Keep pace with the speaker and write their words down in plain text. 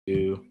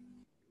You.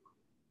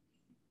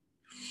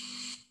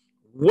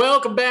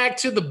 Welcome back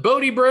to the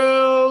Bodhi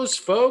Bros,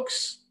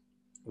 folks.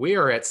 We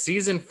are at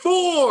season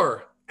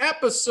 4,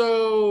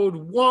 episode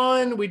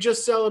 1. We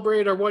just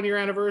celebrated our 1-year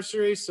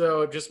anniversary,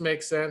 so it just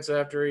makes sense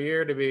after a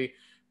year to be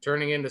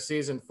turning into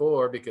season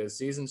 4 because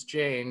seasons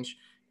change.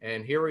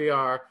 And here we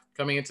are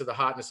coming into the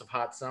hotness of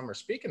hot summer.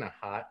 Speaking of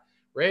hot,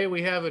 Ray,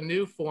 we have a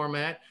new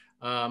format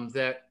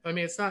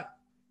it's not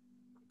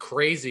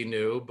crazy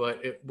new,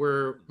 but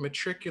we're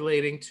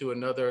matriculating to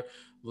another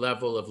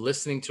level of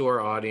listening to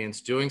our audience,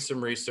 doing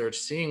some research,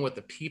 seeing what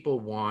the people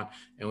want.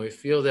 And we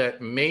feel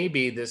that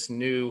maybe this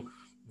new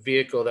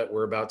vehicle that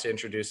we're about to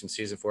introduce in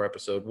season 4,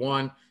 episode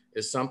 1,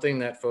 is something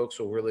that folks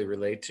will really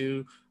relate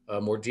to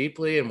more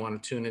deeply and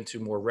want to tune into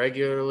more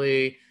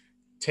regularly.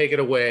 Take it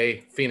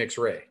away, Phoenix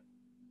Ray.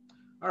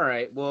 All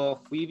right.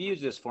 Well, we've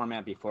used this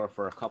format before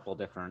for a couple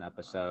different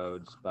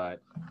episodes,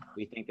 but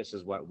we think this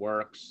is what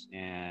works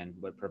and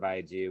what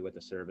provides you with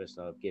the service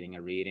of getting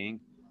a reading.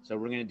 So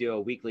we're going to do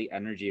a weekly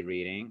energy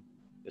reading.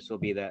 This will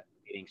be the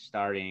reading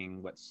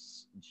starting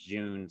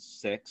June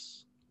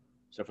 6th.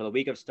 So for the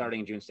week of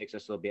starting June 6th,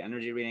 this will be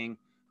energy reading.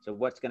 So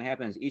what's going to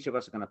happen is each of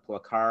us are going to pull a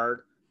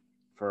card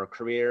for a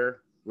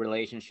career,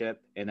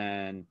 relationship, and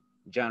then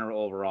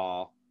general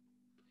overall.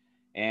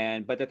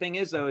 But the thing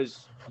is, though,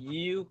 is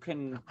you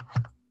can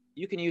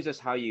use this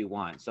how you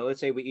want. So let's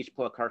say we each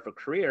pull a card for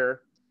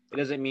career. It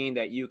doesn't mean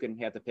that you can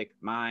have to pick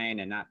mine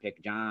and not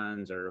pick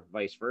John's or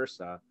vice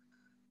versa.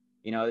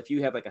 You know, if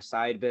you have like a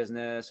side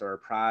business or a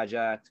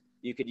project,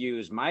 you could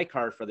use my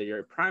card for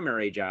your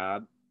primary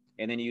job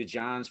and then use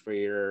John's for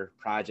your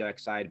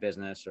project, side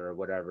business, or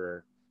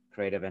whatever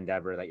creative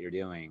endeavor that you're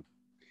doing.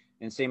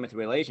 And same with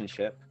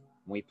relationship.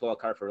 When we pull a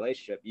card for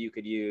relationship, you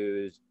could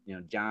use,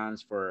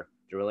 John's for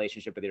the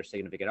relationship with your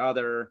significant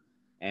other,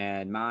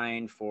 and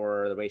mine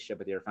for the relationship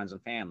with your friends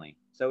and family.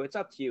 So it's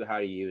up to you how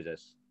you use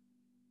this.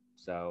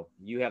 So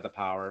you have the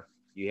power,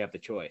 you have the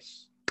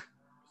choice.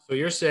 So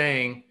you're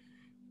saying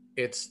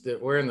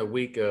we're in the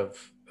week of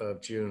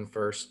June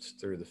 1st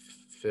through the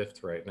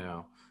 5th right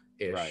now,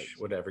 ish, right?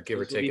 Whatever, give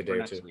or take a day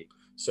or two.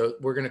 So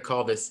we're going to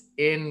call this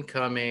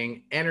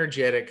incoming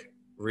energetic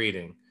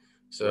reading.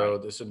 So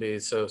right. This would be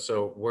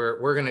so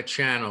we're going to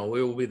channel.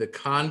 We will be the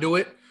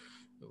conduit.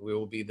 We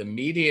will be the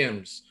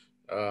mediums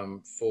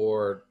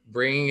for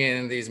bringing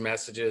in these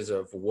messages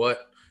of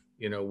what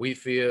we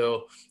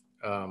feel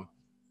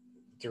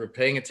through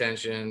paying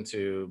attention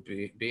to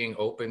being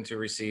open to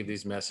receive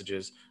these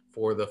messages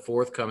for the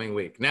forthcoming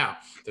week. Now,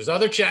 there's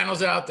other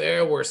channels out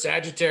there where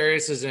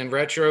Sagittarius is in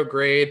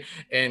retrograde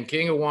and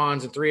King of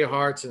Wands and Three of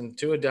Hearts and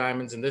Two of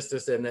Diamonds and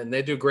this, and then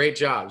they do great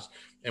jobs.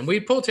 And we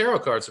pull tarot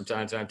cards from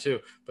time to time too,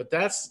 but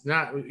that's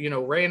not,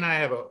 Ray and I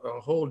have a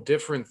whole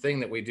different thing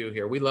that we do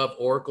here. We love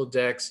Oracle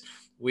decks.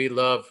 We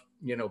love,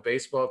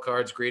 baseball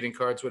cards, greeting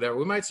cards, whatever.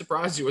 We might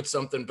surprise you with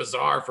something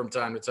bizarre from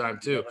time to time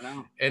too.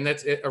 And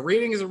that's it. A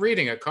reading is a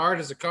reading. A card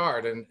is a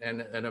card,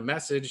 and a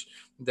message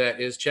that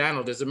is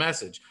channeled is a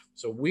message.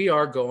 So we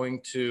are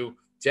going to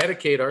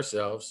dedicate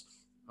ourselves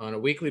on a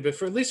weekly,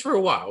 but at least for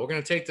a while, we're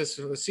going to take this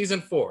season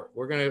 4.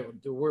 We're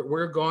going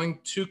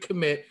to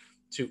commit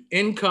to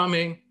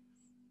incoming,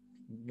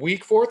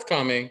 week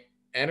forthcoming,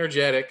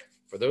 energetic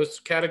for those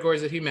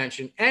categories that he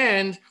mentioned.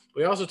 And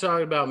we also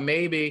talked about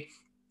maybe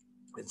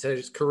it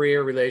says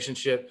career,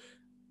 relationship.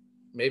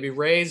 Maybe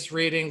Ray's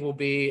reading will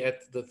be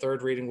the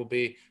third reading will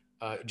be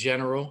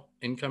general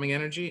incoming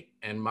energy,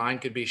 and mine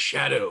could be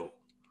shadow,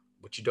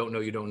 what you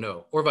don't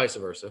know, or vice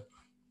versa.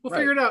 We'll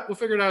figure it out. We'll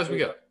figure it out as we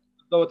go.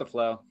 Go with the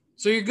flow.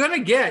 So you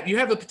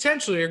have the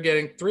potential you're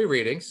getting 3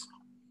 readings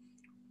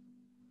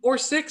or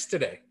 6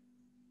 today.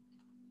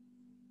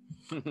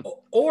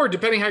 Or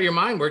depending how your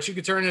mind works, you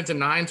could turn it into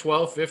 9,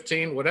 12,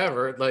 15,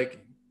 whatever.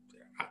 Like,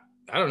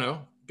 I don't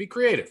know. Be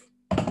creative.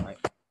 Right.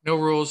 No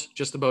rules,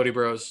 just the Bodhi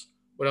Bros.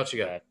 What else you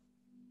got? Okay.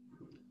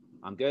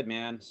 I'm good,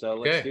 man. So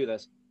let's do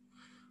this.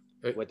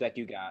 What deck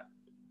you got?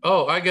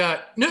 Oh, I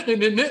got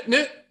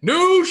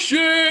no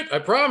shit. I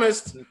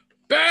promised.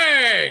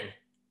 Bang!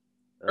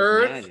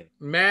 Earth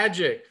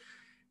Magic.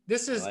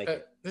 This is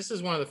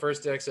one of the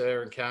first decks I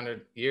ever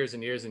encountered years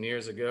and years and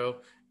years ago,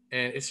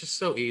 and it's just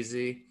so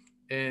easy.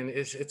 And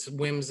it's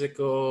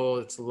whimsical.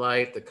 It's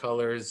light. The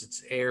colors.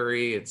 It's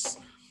airy. It's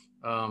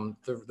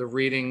the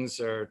readings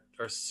are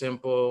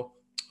simple.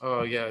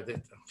 Oh yeah,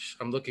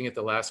 I'm looking at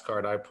the last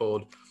card I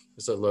pulled.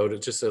 It's a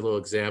lotus, just a little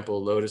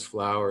example, lotus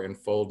flower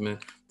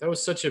enfoldment. That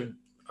was such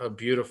a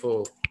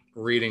beautiful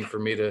reading for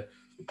me to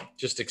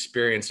just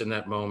experience in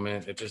that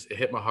moment. It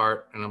hit my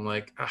heart, and I'm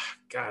like,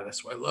 God,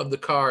 that's why I love the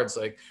cards.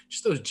 Like,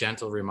 just those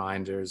gentle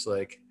reminders,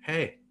 like,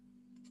 hey,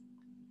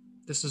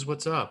 this is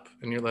what's up.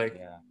 And you're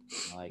like,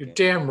 you're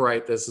damn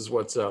right, this is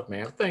what's up,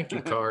 man. Thank you,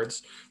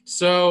 cards.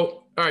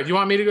 So, all right, you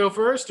want me to go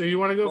first, or you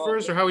want to go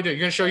first, or how we do? You're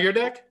gonna show your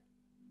deck?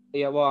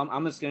 Yeah, well,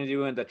 I'm just gonna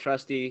do the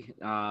trusty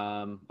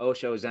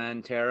Osho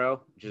Zen Tarot,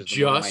 which is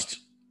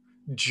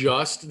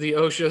just the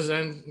Osho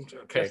Zen.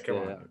 Okay, come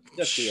on.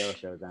 Just the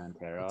Osho Zen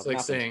Tarot.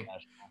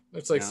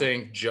 It's like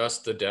saying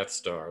just the Death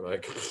Star.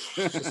 Like,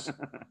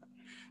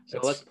 So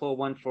let's pull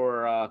one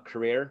for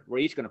career. We're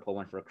each going to pull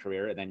one for a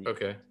career, and then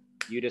okay.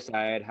 You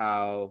decide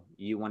how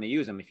you want to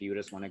use them. If you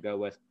just want to go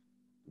with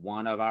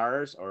one of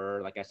ours,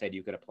 or like I said,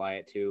 you could apply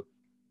it to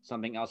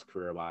something else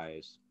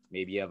career-wise.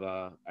 Maybe you have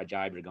a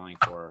job you're going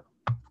for.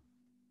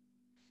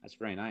 That's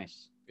very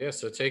nice. Yeah,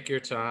 so take your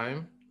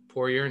time,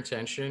 pour your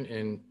intention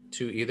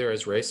into either,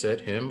 as Ray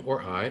said, him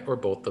or I, or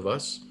both of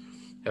us.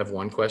 Have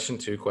 1 question,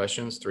 2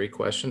 questions, 3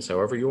 questions,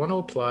 however you want to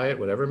apply it,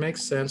 whatever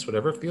makes sense,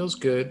 whatever feels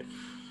good.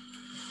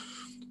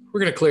 We're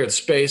going to clear the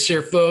space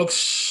here,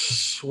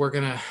 folks. We're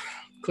going to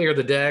clear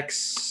the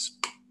decks.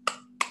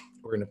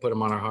 We're going to put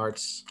them on our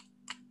hearts.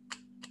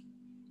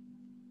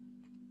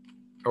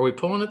 Are we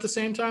pulling at the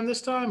same time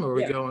this time? Or are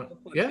we going?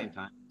 Yeah. At the same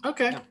time.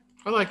 Okay. Yeah.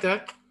 I like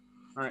that.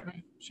 All right.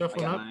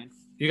 Shuffling up. Mine.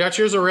 You got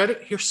yours already?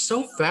 You're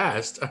so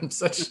fast.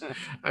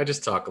 I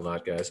just talk a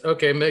lot, guys.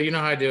 Okay, you know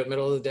how I do it.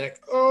 Middle of the deck.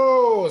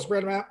 Oh,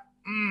 spread them out.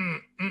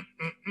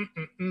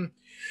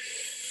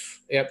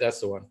 Yep, that's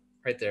the one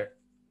right there.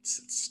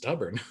 It's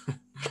stubborn.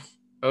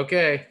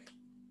 Okay.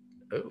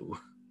 Oh,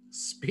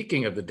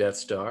 speaking of the Death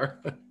Star,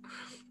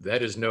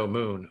 that is no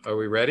moon. Are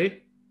we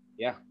ready?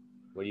 Yeah.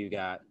 What do you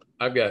got?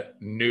 I've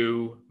got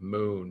new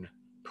moon.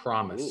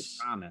 Promise.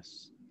 Ooh,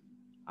 promise.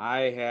 I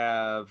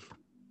have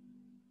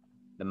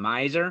the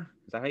miser.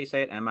 Is that how you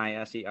say it?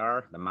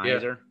 M-I-S-E-R? The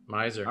miser? Yeah,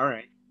 miser. All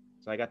right.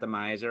 So I got the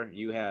miser.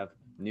 You have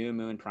new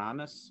moon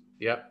promise.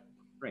 Yep.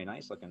 Very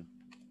nice looking.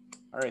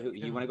 All right.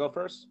 You want to go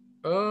first?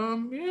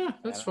 Yeah,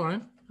 that's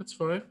fine. That's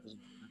fine.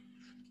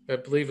 I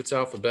believe it's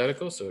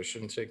alphabetical, so it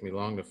shouldn't take me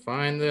long to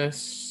find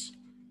this.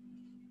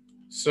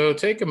 So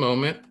take a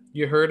moment.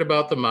 You heard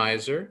about the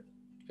miser.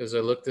 As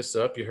I looked this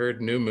up, you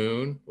heard new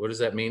moon. What does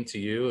that mean to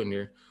you and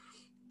your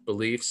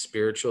beliefs,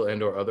 spiritual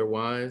and or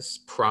otherwise?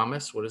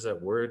 Promise. What is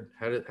that word?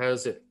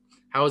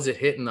 How is it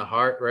hitting the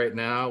heart right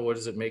now? What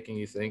is it making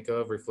you think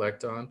of,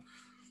 reflect on?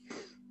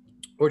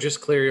 Or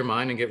just clear your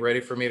mind and get ready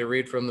for me to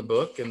read from the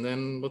book, and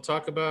then we'll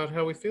talk about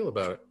how we feel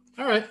about it.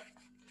 All right.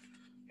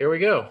 Here we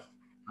go.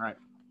 All right.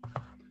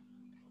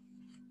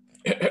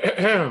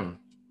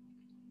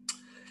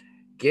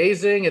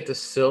 Gazing at the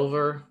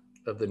silver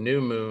of the new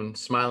moon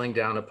smiling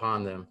down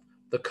upon them,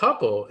 the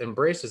couple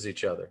embraces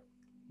each other,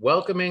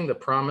 welcoming the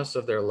promise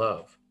of their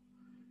love.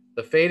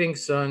 The fading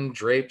sun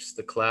drapes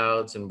the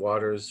clouds and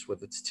waters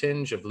with its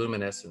tinge of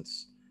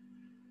luminescence.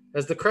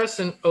 As the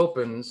crescent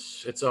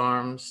opens its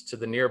arms to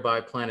the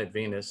nearby planet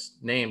Venus,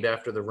 named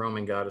after the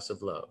Roman goddess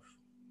of love.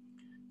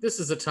 This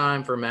is a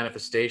time for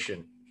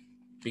manifestation,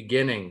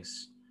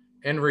 beginnings,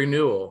 and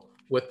renewal,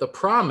 with the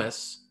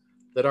promise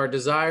that our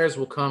desires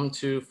will come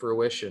to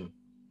fruition.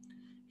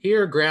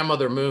 Here,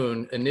 Grandmother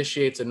Moon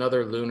initiates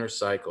another lunar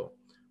cycle,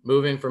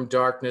 moving from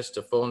darkness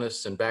to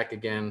fullness and back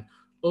again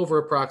over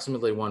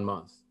approximately 1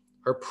 month.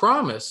 Her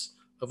promise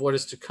of what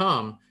is to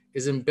come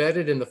is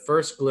embedded in the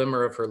first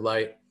glimmer of her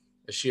light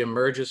as she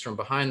emerges from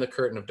behind the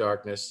curtain of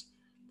darkness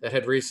that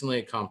had recently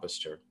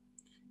encompassed her.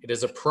 It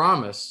is a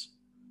promise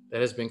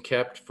that has been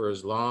kept for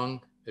as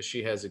long as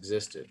she has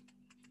existed.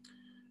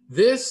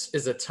 This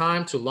is a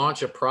time to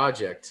launch a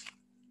project,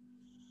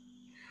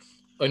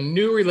 a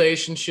new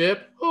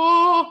relationship,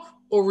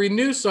 or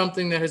renew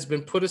something that has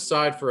been put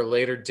aside for a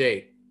later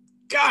date.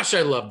 Gosh,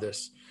 I love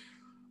this.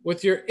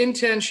 With your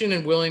intention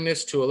and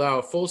willingness to allow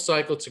a full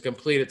cycle to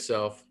complete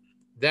itself,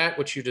 that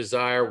which you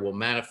desire will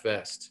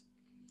manifest.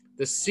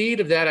 The seed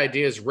of that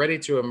idea is ready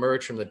to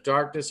emerge from the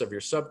darkness of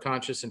your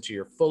subconscious into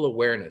your full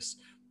awareness.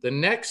 The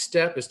next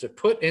step is to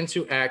put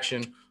into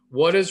action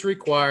what is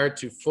required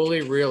to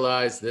fully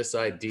realize this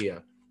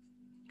idea.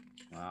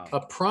 Wow. A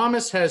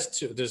promise has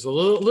to, there's a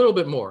little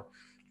bit more.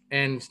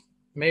 And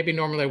maybe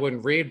normally I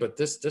wouldn't read, but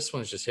this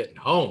one's just hitting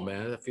home,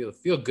 man. I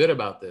feel good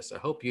about this. I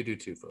hope you do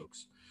too,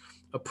 folks.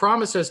 A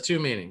promise has 2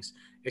 meanings.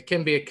 It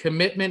can be a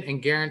commitment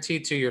and guarantee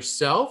to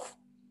yourself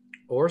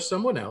or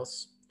someone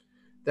else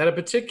that a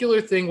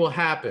particular thing will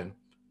happen,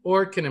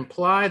 or it can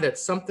imply that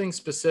something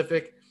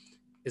specific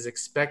is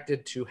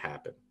expected to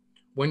happen.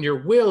 When your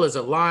will is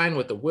aligned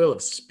with the will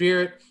of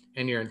spirit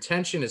and your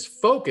intention is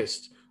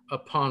focused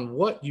upon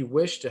what you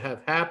wish to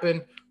have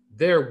happen,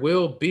 there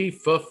will be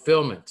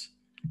fulfillment.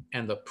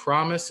 And the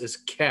promise is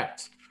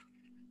kept.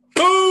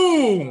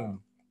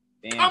 Boom!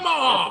 Damn. Come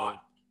on!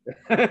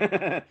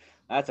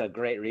 That's a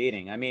great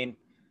reading. I mean,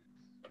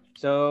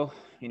 so,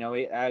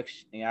 we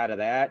actually, out of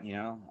that,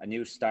 a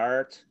new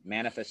start,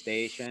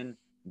 manifestation,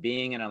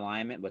 being in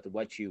alignment with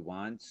what you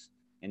want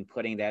and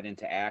putting that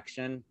into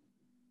action.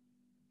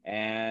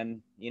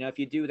 And, if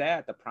you do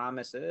that, the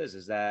promise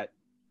is that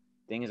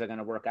things are going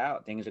to work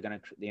out. Things are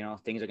going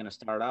to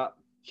start up,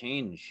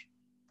 change.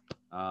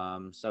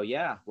 So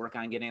yeah, work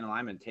on getting in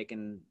alignment,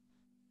 taking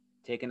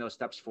those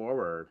steps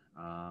forward.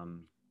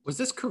 Was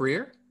this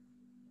career?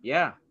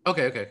 Yeah.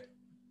 Okay.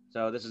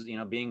 So this is,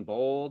 being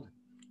bold,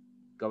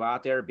 go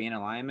out there, be in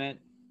alignment,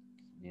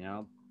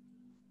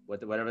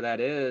 whatever that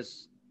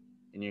is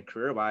in your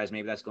career wise.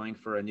 Maybe that's going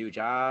for a new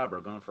job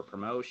or going for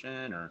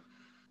promotion or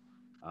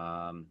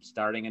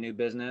starting a new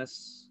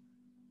business.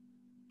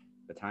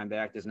 The time to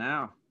act is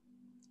now.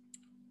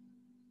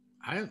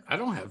 I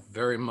don't have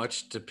very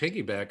much to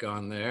piggyback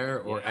on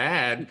there or Yeah.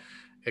 add,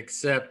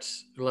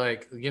 except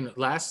like,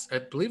 I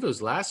believe it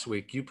was last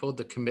week you pulled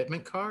the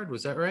commitment card.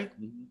 Was that right?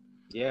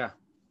 Yeah.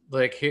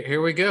 Like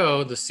here we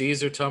go. The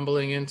seas are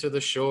tumbling into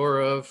the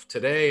shore of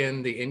today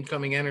and the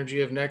incoming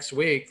energy of next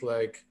week.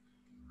 Like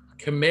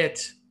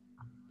commit,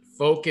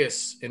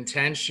 focus,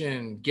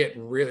 intention, get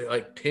really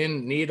like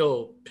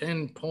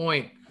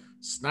pinpoint,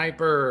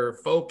 sniper,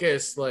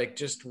 focus, like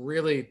just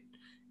really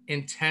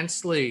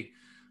intensely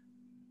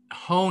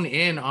hone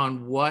in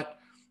on what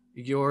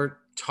your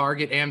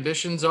target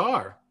ambitions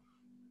are.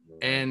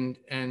 Right.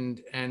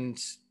 And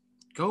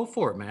go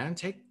for it, man.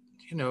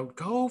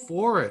 Go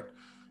for it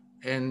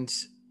and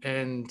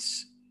and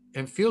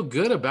and feel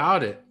good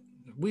about it.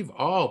 We've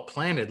all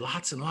planted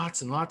lots and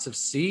lots and lots of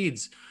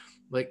seeds.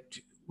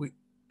 Like we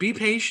be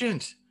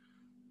patient,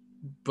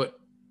 but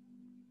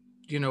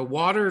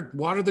water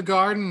the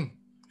garden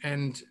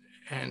and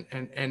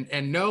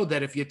and know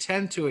that if you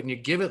tend to it and you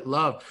give it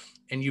love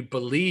and you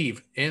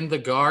believe in the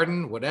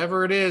garden,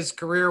 whatever it is,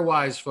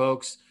 career-wise,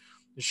 folks,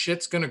 the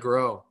shit's gonna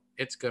grow.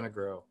 It's gonna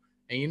grow.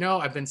 And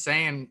I've been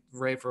saying,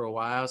 Ray, for a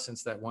while,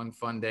 since that one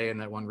fun day and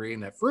that one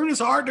reading, that fruit is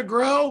hard to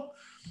grow.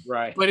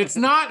 Right. But it's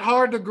not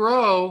hard to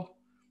grow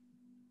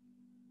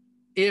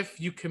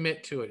if you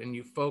commit to it and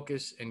you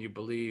focus and you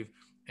believe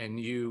and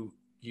you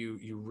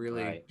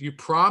really Right. you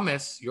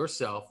promise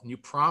yourself and you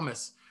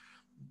promise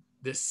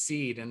this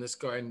seed and this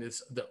garden,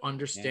 the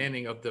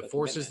understanding of the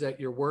forces that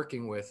you're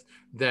working with,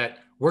 that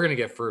we're going to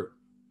get fruit.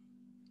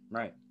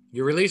 Right.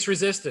 You release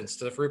resistance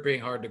to the fruit being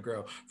hard to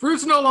grow.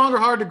 Fruit's no longer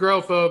hard to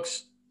grow,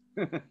 folks.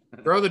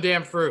 Grow the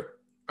damn fruit.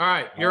 All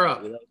right, you're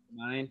up.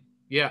 Mine?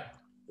 Yeah.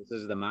 This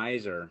is the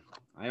miser.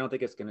 I don't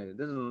think it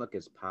doesn't look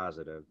as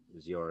positive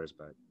as yours,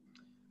 but.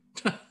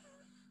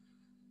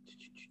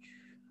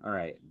 All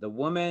right. The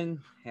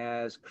woman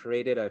has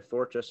created a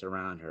fortress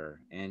around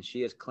her, and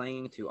she is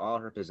clinging to all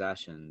her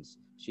possessions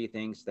she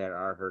thinks that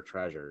are her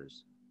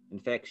treasures. In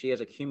fact, she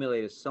has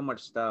accumulated so much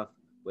stuff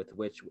with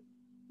which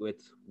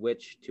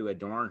to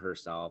adorn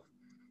herself,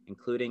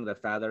 including the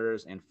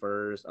feathers and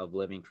furs of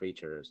living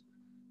creatures,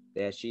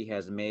 that she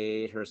has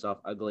made herself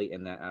ugly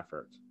in that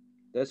effort.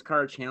 This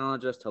card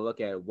challenges us to look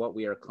at what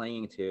we are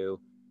clinging to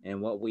and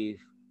what we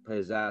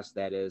possess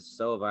that is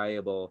so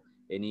valuable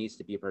it needs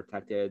to be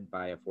protected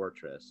by a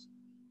fortress.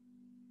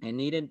 It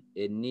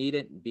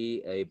needn't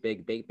be a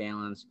big bank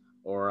balance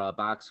or a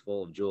box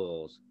full of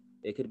jewels.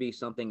 It could be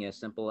something as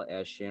simple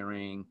as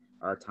sharing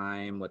our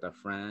time with a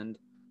friend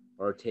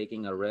or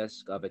taking a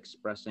risk of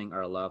expressing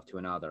our love to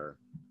another.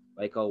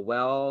 Like a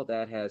well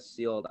that has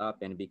sealed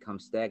up and become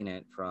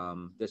stagnant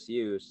from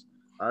disuse,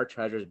 our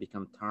treasures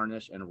become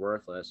tarnished and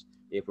worthless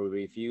if we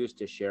refuse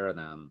to share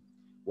them.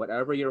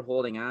 Whatever you're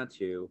holding on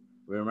to,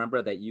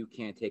 remember that you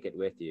can't take it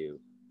with you.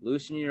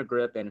 Loosen your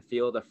grip and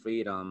feel the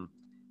freedom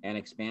and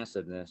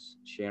expansiveness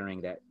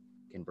sharing that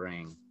can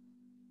bring.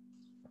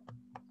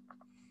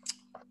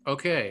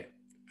 Okay.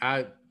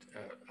 I'll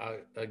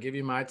give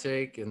you my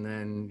take, and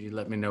then you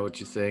let me know what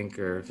you think,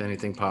 or if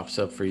anything pops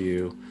up for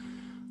you,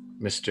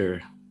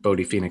 Mr.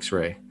 Bodhi Phoenix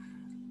Ray.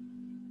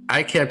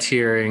 I kept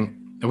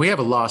hearing, and we have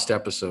a lost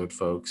episode,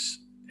 folks,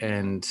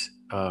 and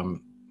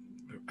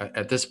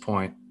at this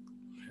point,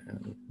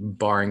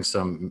 barring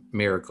some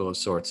miracle of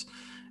sorts,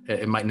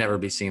 it might never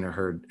be seen or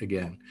heard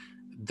again.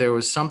 There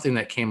was something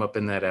that came up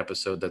in that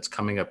episode that's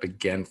coming up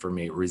again for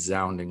me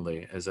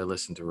resoundingly as I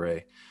listen to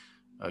Ray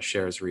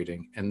share his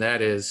reading, and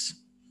that is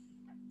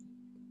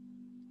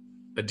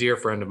a dear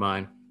friend of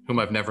mine whom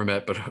I've never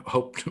met but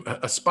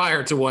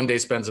aspire to one day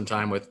spend some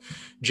time with,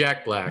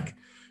 Jack Black,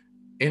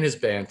 in his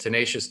band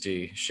Tenacious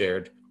D,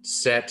 shared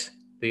 "Set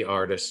the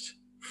Artist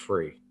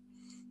Free."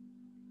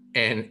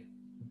 And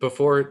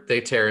before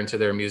they tear into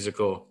their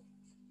musical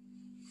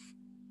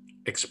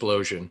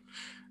explosion,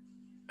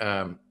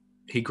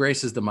 he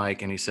graces the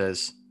mic and he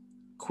says,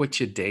 "Quit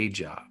your day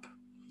job."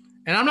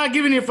 And I'm not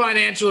giving you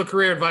financial or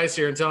career advice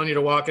here and telling you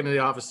to walk into the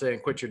office saying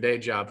quit your day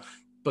job,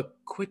 but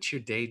quit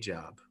your day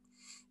job.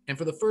 And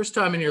for the first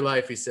time in your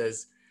life, he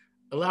says,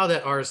 allow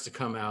that artist to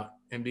come out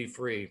and be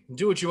free.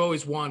 Do what you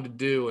always wanted to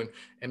do.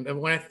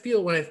 And when I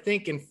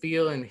think and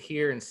feel and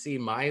hear and see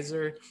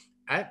miser,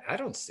 I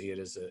don't see it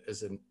as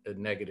a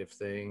negative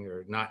thing,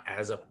 or not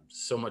as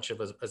so much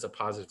of as a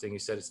positive thing. You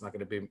said it's not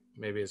going to be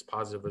maybe as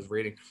positive as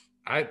reading.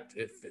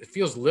 It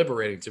feels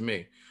liberating to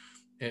me.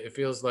 It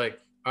feels like,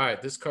 all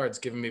right, this card's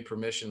giving me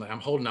permission. Like I'm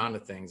holding on to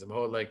things. I'm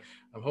holding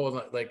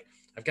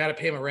I've got to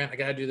pay my rent. I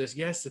got to do this.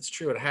 Yes, it's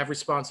true. I have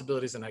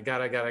responsibilities and I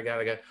got.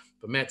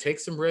 But man, take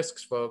some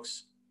risks,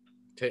 folks.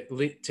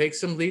 Take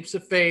some leaps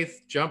of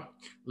faith.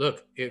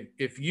 Look,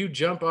 if you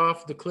jump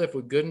off the cliff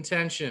with good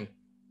intention,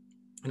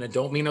 and I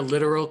don't mean a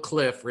literal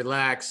cliff,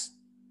 relax,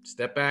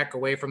 step back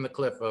away from the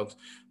cliff, folks.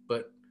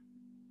 But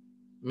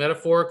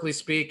metaphorically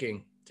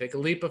speaking, take a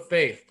leap of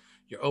faith.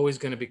 You're always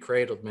going to be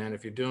cradled, man.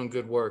 If you're doing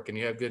good work and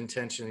you have good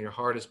intention and your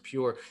heart is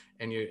pure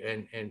and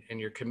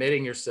you're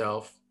committing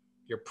yourself,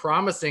 you're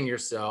promising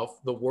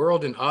yourself, the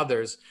world and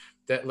others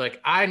that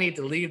like, I need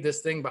to leave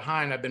this thing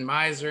behind. I've been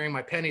misering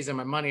my pennies and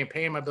my money and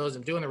paying my bills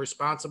and doing the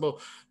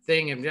responsible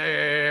thing.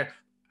 And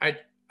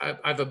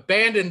I've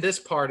abandoned this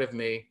part of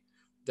me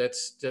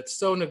that's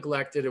so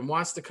neglected and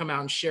wants to come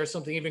out and share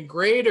something even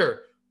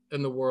greater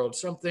in the world,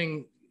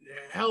 something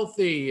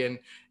healthy and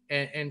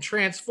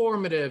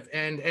transformative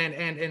and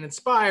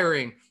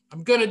inspiring.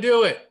 I'm going to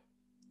do it.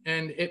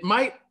 And it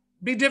might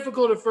be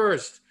difficult at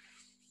first.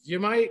 You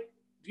might,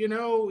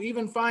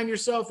 even find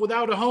yourself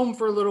without a home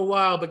for a little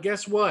while, but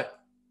guess what?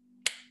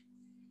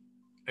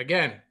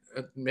 Again,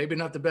 maybe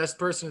not the best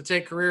person to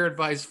take career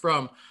advice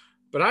from,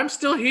 but I'm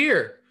still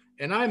here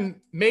and I'm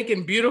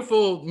making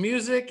beautiful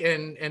music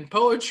and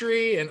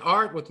poetry and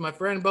art with my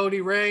friend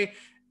Bodhi Ray.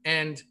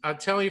 And I'll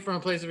tell you from a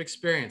place of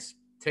experience,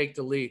 take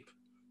the leap,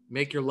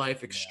 make your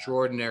life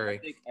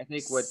extraordinary. I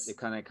think what it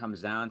kind of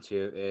comes down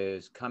to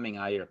is coming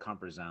out of your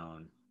comfort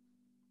zone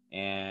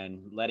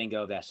and letting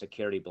go of that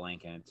security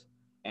blanket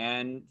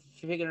and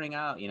figuring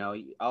out,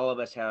 all of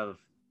us have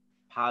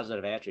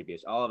positive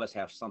attributes. All of us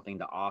have something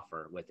to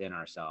offer within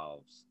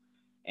ourselves.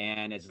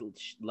 And it's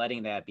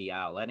letting that be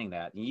out,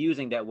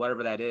 using that,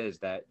 whatever that is,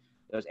 that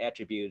those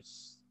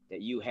attributes that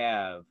you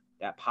have,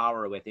 that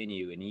power within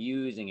you, and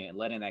using it,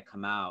 letting that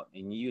come out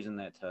and using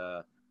that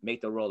to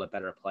make the world a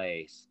better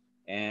place.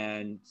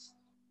 And,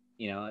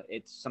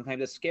 it's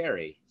sometimes it's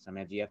scary.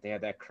 Sometimes you have to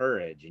have that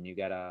courage and you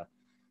gotta,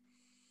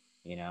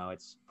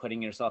 it's putting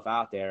yourself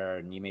out there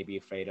and you may be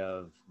afraid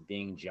of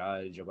being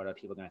judged or what are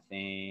people going to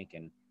think.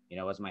 And,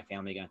 what's my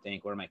family going to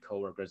think? What are my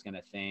coworkers going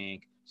to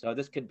think? So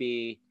this could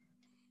be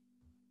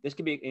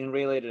in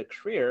related to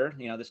career,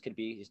 this could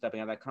be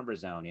stepping out of that comfort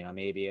zone.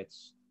 Maybe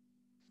it's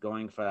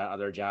going for that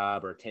other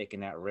job or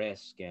taking that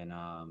risk and,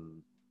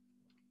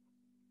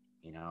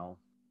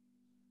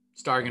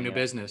 starting a new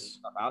business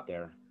out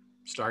there,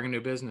 starting a new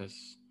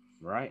business,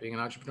 right? Being an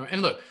entrepreneur.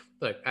 And look,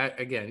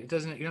 again, you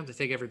don't have to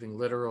take everything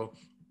literal.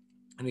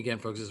 And again,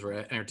 folks, this is for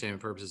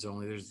entertainment purposes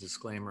only. There's a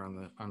disclaimer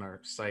on our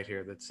site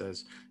here that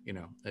says,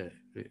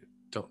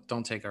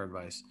 don't take our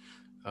advice,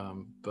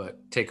 but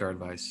take our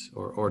advice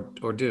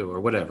or do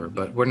or whatever.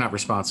 But we're not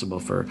responsible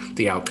for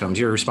the outcomes.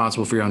 You're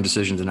responsible for your own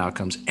decisions and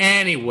outcomes.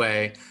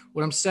 Anyway,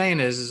 what I'm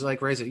saying is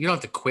like Ray said, you don't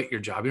have to quit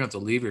your job. You don't have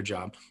to leave your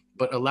job,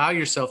 but allow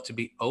yourself to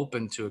be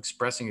open to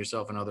expressing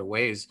yourself in other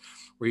ways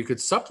where you could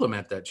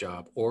supplement that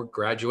job or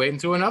graduate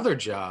into another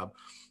job,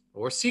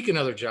 or seek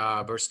another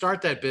job, or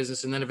start that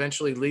business, and then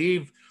eventually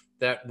leave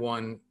that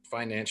one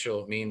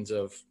financial means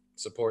of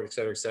support, et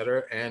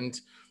cetera,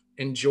 and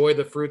enjoy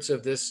the fruits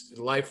of this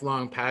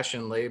lifelong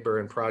passion, labor,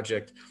 and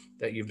project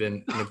that you've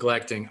been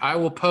neglecting. I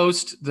will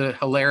post the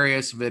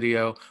hilarious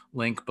video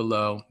link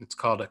below. It's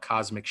called A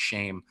Cosmic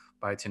Shame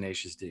by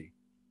Tenacious D.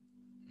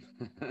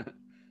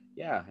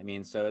 Yeah,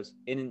 so it's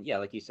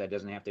like you said, it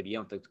doesn't have to be, you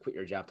don't have to quit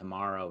your job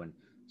tomorrow and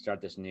start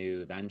this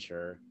new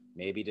venture.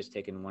 Maybe just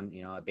taking one,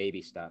 a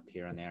baby step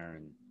here and there,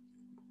 and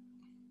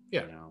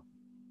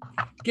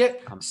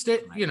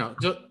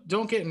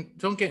don't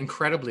get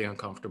incredibly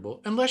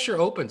uncomfortable unless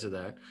you're open to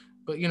that.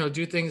 But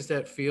do things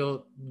that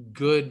feel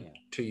good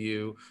to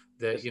you,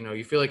 that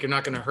you feel like you're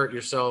not going to hurt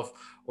yourself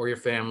or your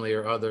family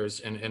or others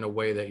in a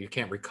way that you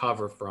can't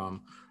recover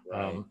from.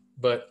 Right.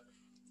 But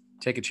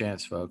take a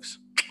chance, folks.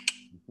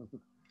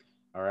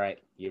 All right,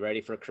 you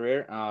ready for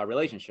career?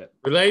 Relationship.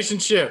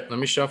 Let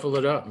me shuffle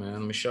it up, man.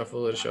 Let me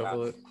shuffle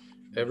it.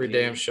 Every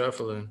day I'm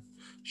shuffling.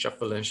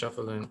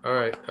 All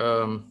right.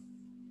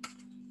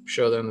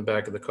 Show them the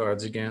back of the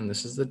cards again.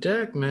 This is the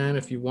deck, man.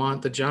 If you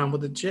want the John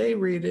with the J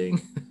reading.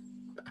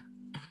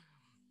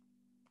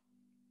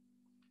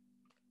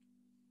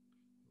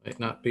 Might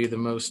not be the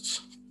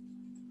most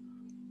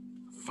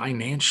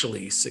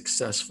financially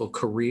successful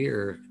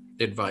career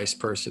advice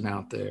person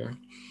out there,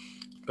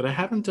 but I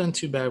haven't done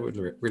too bad with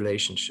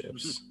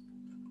relationships.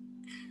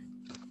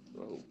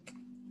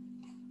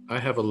 I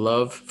have a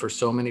love for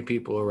so many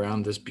people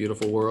around this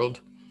beautiful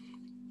world.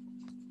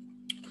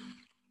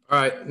 All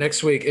right,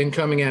 next week,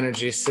 incoming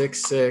energy,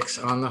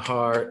 6-6 on the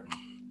heart.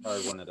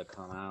 I wanted to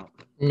come out.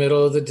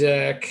 Middle of the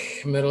deck.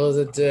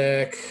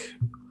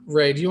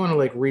 Ray, do you want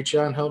to reach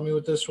out and help me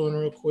with this one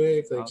real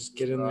quick? Just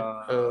get in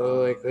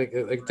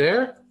there. Like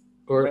there?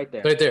 Or right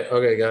there. Right there.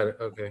 Okay, got it.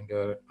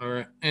 All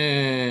right.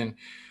 And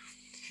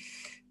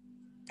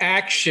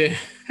action.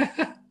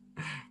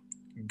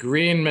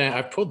 Green man.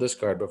 I've pulled this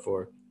card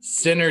before.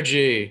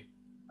 Synergy.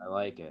 I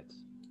like it.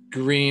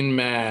 Green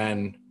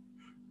man.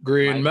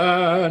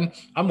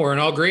 I'm wearing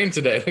all green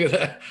today. Look at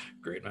that.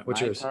 Green man. What's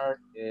yours? My card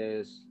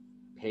is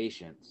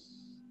patience.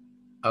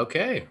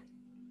 Okay.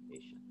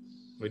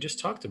 We just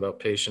talked about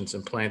patience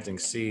and planting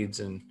seeds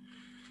and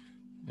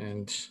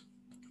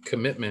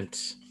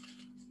commitment.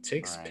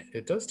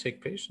 It does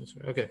take patience.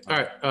 Okay. All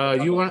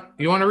right. You want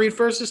to read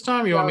first this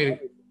time? Or you want me to?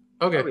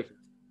 Okay.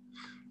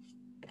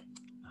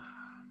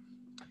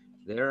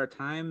 There are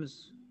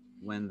times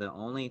when the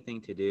only thing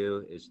to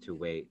do is to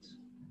wait.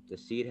 The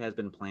seed has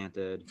been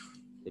planted.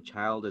 The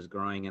child is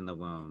growing in the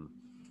womb.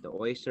 The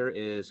oyster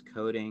is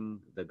coating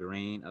the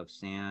grain of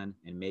sand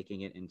and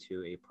making it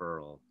into a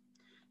pearl.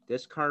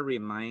 This card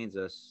reminds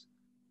us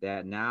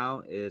that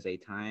now is a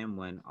time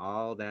when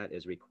all that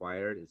is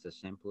required is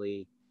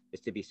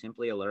to be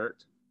simply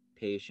alert,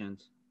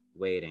 patient,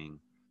 waiting.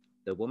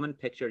 The woman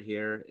pictured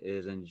here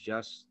is in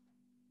just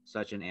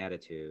such an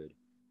attitude.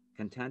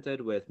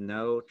 Contented with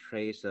no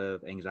trace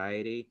of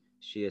anxiety,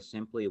 she is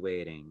simply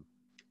waiting.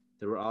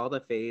 Through all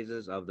the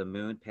phases of the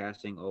moon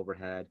passing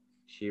overhead,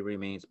 she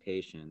remains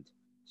patient,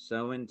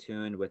 so in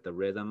tune with the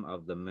rhythm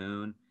of the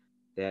moon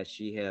that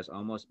she has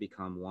almost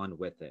become one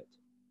with it.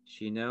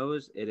 She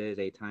knows it is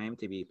a time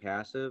to be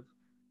passive,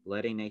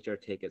 letting nature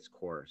take its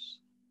course.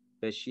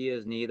 But she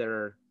is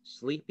neither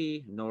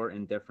sleepy nor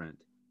indifferent.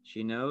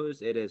 She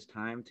knows it is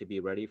time to be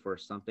ready for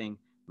something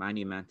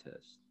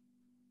monumentous.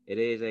 It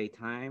is a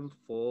time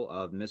full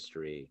of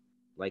mystery,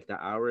 like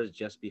the hours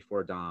just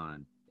before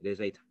dawn. It is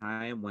a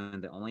time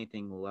when the only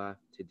thing left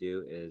to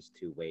do is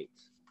to wait.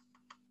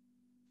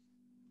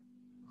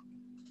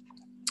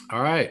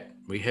 All right,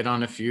 we hit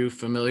on a few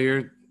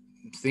familiar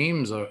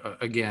themes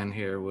again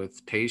here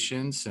with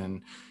patience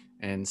and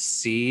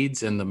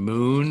seeds and the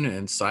moon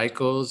and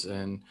cycles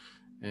and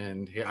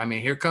I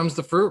mean, here comes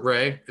the fruit,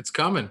 Ray. It's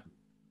coming.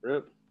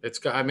 Fruit.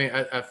 I mean,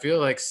 I feel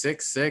like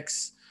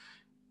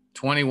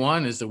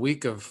 6/6/21 is the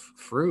week of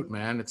fruit,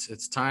 man.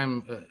 It's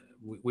time.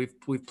 We've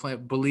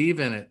believe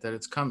in it, that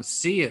it's come.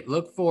 See it,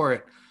 look for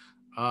it.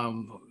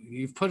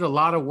 You've put a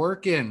lot of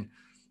work in.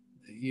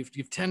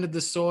 You've tended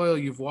the soil,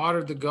 you've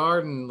watered the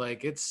garden.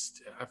 Like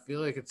I feel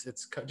like it's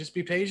just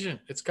be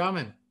patient. It's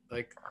coming.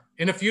 Like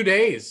in a few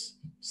days,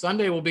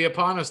 Sunday will be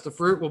upon us. The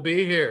fruit will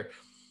be here.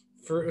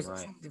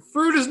 Right.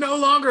 Fruit is no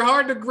longer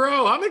hard to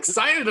grow. I'm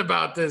excited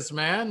about this,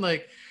 man.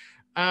 Like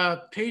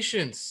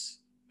patience.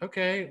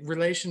 Okay,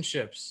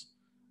 relationships.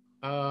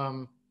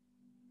 Gosh,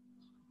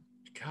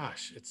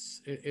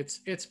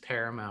 it's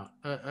paramount.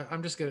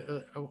 I'm just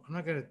gonna. I'm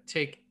not gonna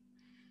take.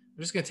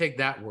 I'm just gonna take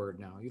that word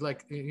now.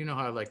 You know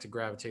how I like to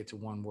gravitate to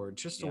one word.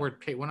 Just the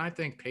word. When I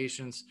think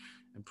patience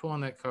and pull on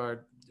that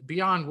card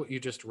beyond what you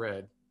just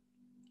read.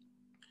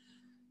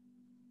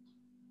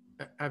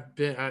 I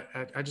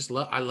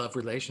love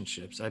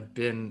relationships. I've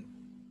been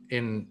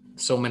in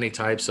so many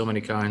types, so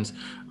many kinds,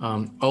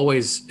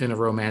 always in a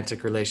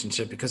romantic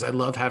relationship because I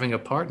love having a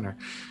partner.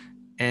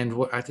 And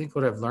what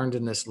I've learned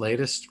in this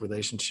latest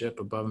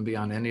relationship, above and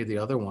beyond any of the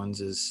other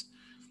ones, is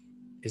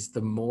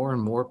the more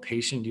and more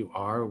patient you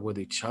are with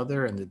each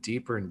other, and the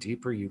deeper and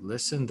deeper you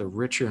listen, the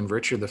richer and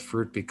richer the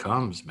fruit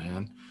becomes,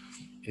 man.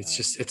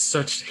 It's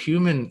such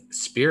human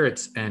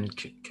spirits and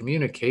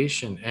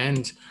communication,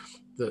 and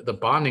the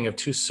bonding of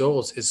two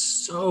souls is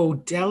so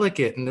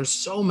delicate, and there's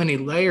so many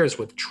layers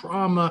with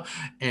trauma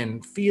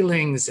and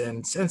feelings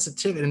and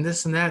sensitivity and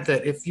this and that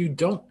if you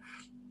don't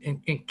and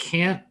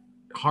can't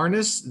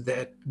harness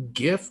that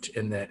gift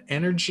and that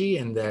energy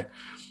and that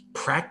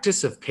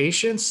practice of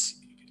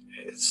patience,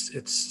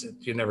 it's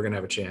you're never going to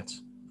have a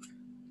chance.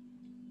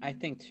 I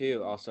think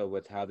too, also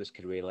with how this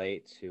could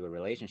relate to a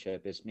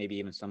relationship is maybe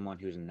even someone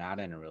who's not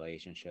in a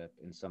relationship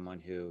and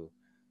someone who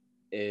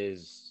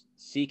is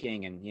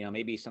seeking, and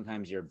maybe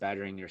sometimes you're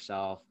bettering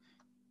yourself.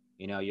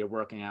 You're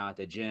working out at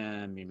the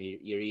gym, maybe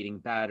you're eating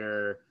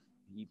better,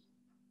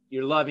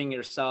 you're loving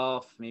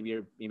yourself,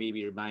 maybe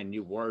you're buying a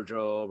new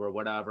wardrobe or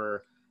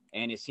whatever,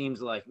 and it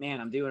seems like,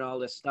 man, I'm doing all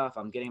this stuff,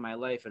 I'm getting my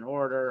life in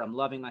order, I'm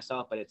loving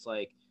myself, but it's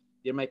like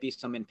there might be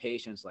some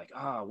impatience, like,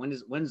 oh,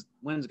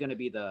 when's going to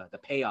be the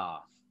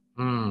payoff?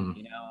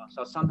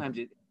 So sometimes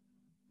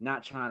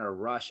not trying to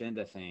rush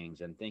into things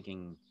and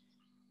thinking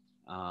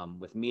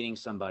with meeting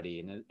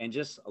somebody and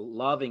just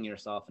loving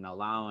yourself and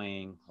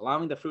allowing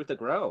the fruit to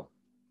grow.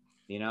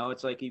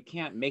 It's like you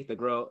can't make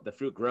the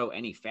fruit grow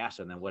any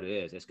faster than what it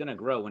is. It's going to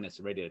grow when it's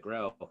ready to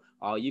grow.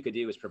 All you could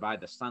do is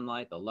provide the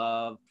sunlight, the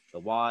love, the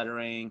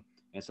watering,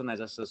 and sometimes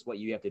that's just what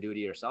you have to do to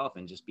yourself,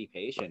 and just be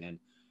patient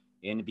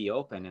and be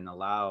open and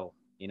allow.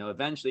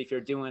 Eventually, if you're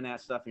doing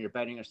that stuff and you're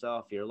bettering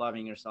yourself, you're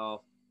loving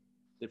yourself,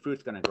 the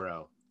fruit's going to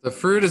grow. The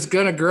fruit is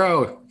gonna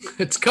grow.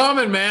 It's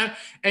coming, man.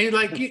 And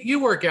like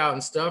you work out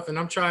and stuff, and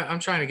I'm trying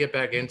to get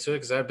back into it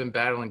because I've been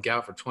battling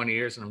gout for 20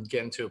 years, and I'm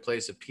getting to a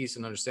place of peace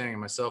and understanding of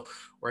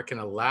myself where I can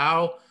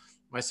allow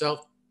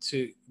myself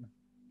to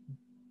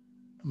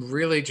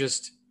really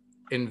just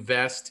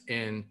invest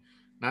in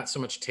not so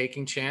much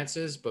taking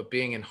chances, but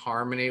being in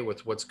harmony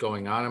with what's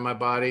going on in my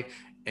body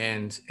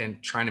and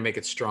trying to make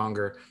it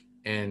stronger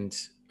and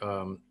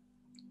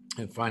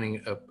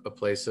finding a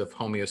place of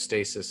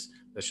homeostasis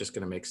that's just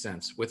going to make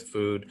sense with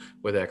food,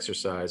 with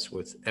exercise,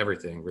 with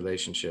everything,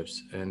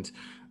 relationships. And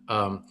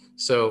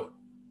so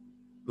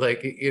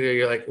like,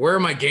 you're like, where are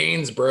my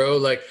gains, bro?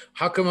 Like,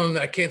 how come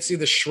I can't see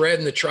the shred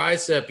in the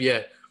tricep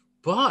yet?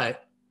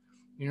 But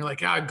you're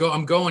like,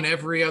 I'm going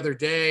every other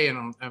day,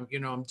 and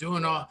I'm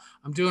doing all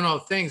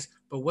the things.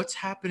 But what's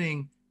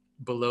happening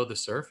below the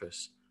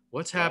surface?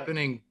 What's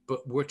happening,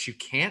 but what you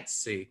can't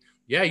see?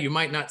 Yeah, you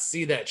might not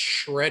see that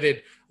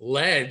shredded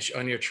ledge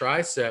on your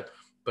tricep,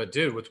 but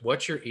dude, with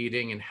what you're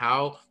eating and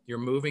how you're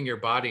moving your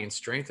body and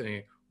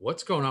strengthening,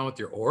 what's going on with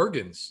your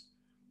organs?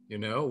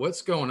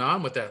 What's going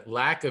on with that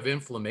lack of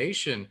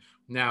inflammation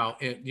now,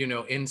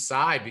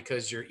 inside,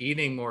 because you're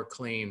eating more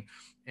clean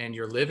and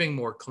you're living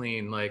more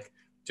clean, like,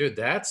 dude,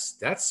 that's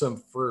some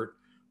fruit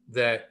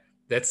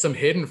that's some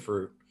hidden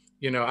fruit.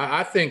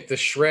 I think the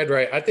shred,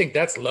 right? I think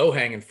that's low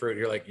hanging fruit.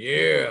 You're like,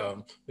 yeah,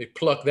 they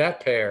pluck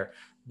that pear.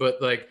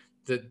 But like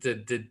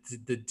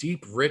the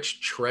deep,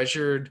 rich,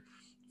 treasured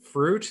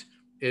fruit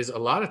is a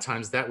lot of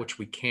times that which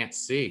we can't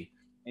see.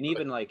 And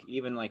even like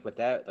with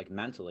that, like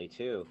mentally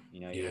too,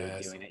 you're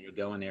Yes. doing it, you're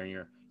going there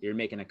and you're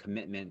making a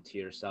commitment to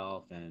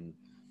yourself, and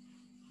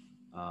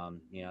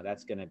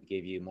that's going to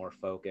give you more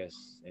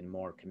focus and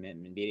more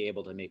commitment, being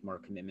able to make more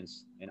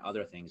commitments in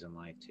other things in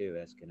life too.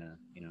 That's going to,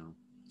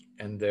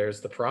 and there's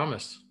the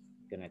promise.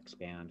 Going to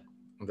expand.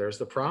 There's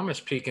the promise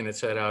peeking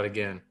its head out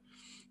again.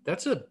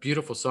 That's a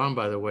beautiful song,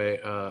 by the way.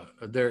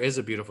 There is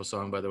a beautiful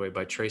song, by the way,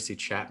 by Tracy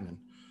Chapman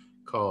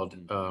called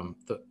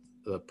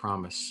the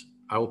Promise.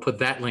 I will put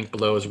that link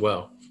below as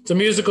well. It's a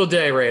musical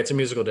day, Ray. It's a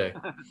musical day.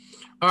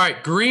 All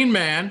right, Green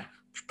Man.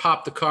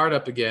 Pop the card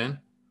up again.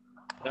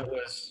 That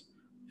was,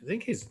 I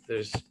think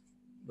there's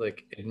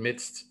like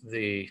amidst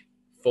the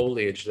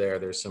foliage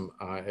there's some,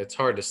 it's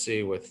hard to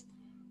see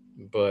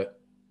but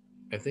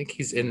I think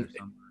he's in.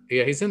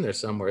 Yeah, he's in there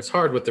somewhere. It's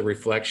hard with the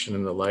reflection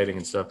and the lighting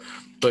and stuff.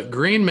 But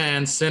Green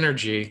Man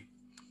Synergy,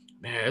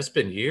 man, it's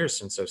been years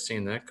since I've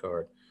seen that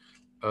card.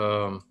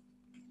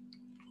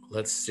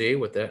 Let's see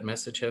what that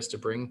message has to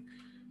bring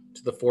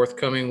to the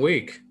forthcoming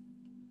week.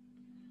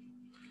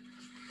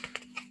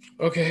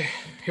 Okay,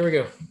 here we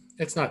go.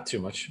 It's not too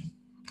much.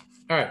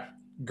 All right.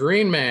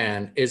 Green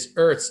Man is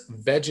Earth's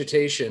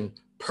vegetation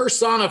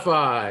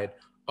personified.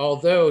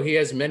 Although he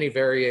has many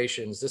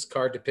variations, this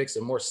card depicts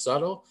a more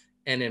subtle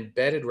and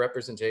embedded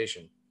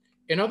representation.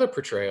 In other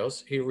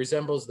portrayals, he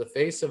resembles the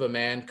face of a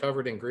man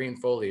covered in green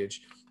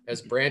foliage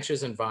as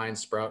branches and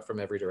vines sprout from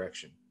every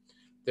direction.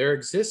 There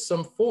exists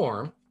some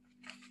form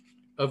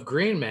of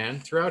Green Man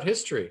throughout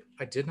history.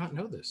 I did not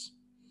know this.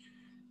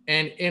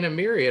 And in a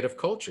myriad of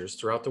cultures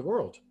throughout the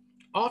world.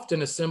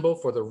 Often a symbol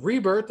for the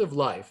rebirth of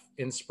life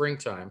in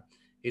springtime,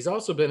 he's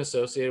also been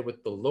associated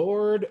with the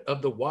Lord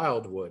of the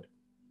Wildwood.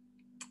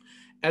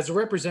 As a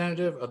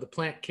representative of the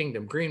plant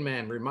kingdom, Green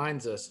Man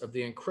reminds us of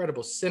the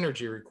incredible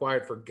synergy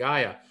required for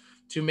Gaia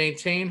to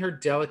maintain her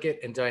delicate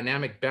and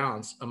dynamic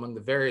balance among the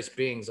various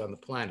beings on the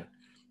planet.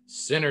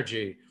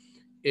 Synergy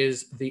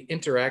is the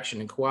interaction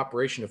and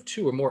cooperation of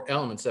two or more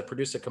elements that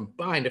produce a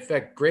combined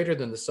effect greater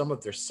than the sum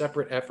of their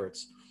separate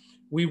efforts.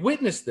 We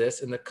witness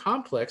this in the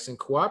complex and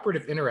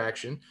cooperative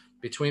interaction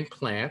between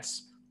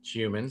plants,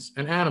 humans,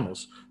 and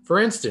animals. For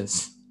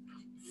instance,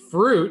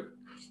 fruit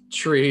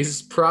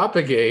trees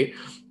propagate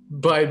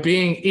by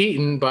being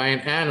eaten by an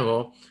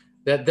animal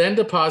that then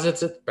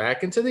deposits it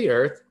back into the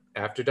earth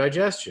after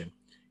digestion.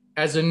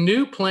 As a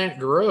new plant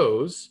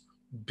grows,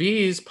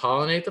 bees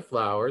pollinate the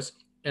flowers,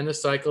 and the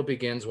cycle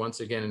begins once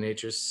again in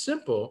nature's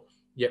simple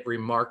yet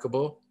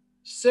remarkable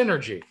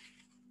synergy.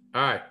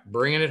 All right,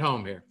 bringing it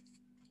home here.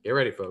 Get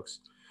ready, folks.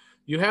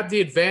 You have the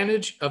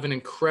advantage of an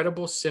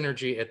incredible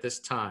synergy at this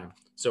time.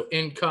 So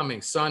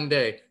incoming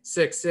Sunday,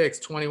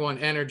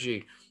 6/6/21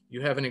 energy.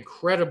 You have an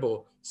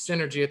incredible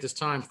synergy at this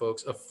time,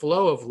 folks. A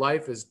flow of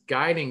life is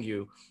guiding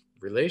you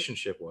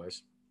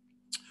relationship-wise,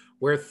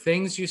 where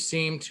things you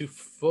seem to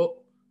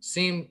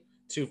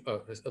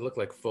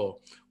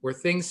where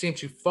things seem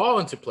to fall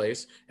into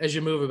place as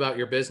you move about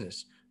your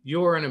business.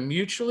 You are in a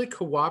mutually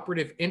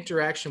cooperative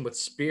interaction with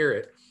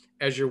spirit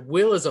as your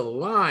will is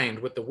aligned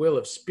with the will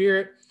of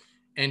spirit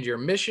and your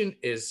mission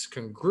is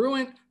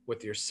congruent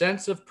with your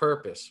sense of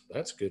purpose.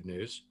 That's good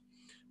news.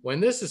 When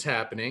this is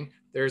happening,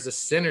 there's a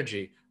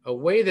synergy, a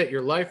way that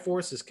your life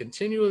force is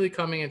continually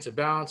coming into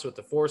balance with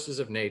the forces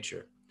of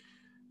nature.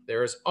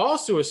 There is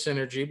also a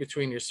synergy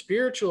between your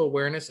spiritual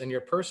awareness and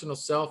your personal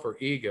self or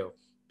ego.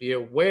 Be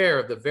aware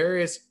of the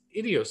various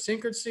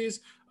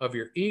idiosyncrasies of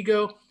your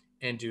ego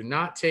and do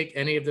not take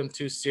any of them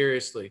too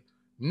seriously.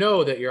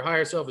 Know that your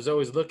higher self is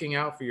always looking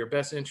out for your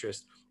best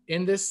interest.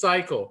 In this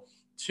cycle,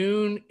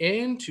 tune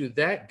into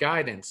that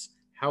guidance,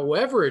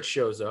 however it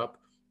shows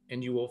up,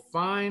 and you will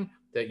find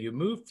that you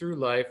move through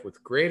life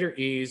with greater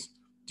ease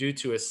due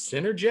to a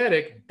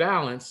synergetic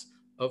balance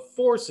of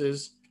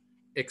forces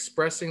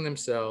expressing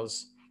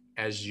themselves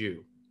as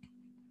you.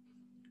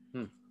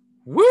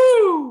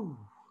 Woo!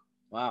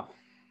 Wow.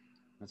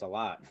 That's a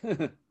lot.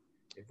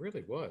 It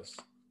really was.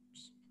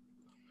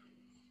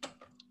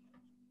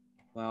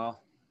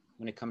 Well,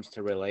 when it comes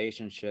to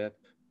relationship,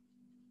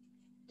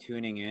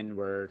 tuning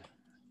inward,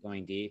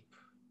 going deep,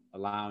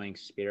 allowing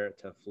spirit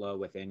to flow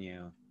within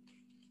you,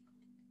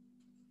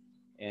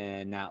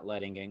 and not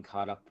letting get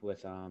caught up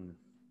with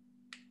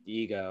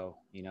ego,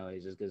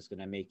 is just going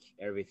to make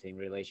everything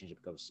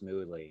relationship go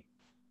smoothly.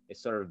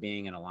 It's sort of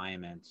being in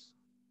alignment.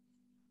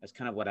 That's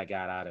kind of what I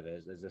got out of it.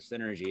 Is the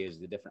synergy is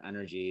the different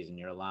energies, and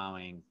you're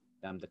allowing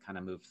them to kind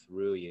of move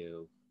through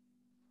you.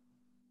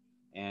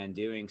 And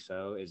doing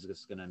so is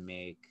just going to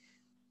make,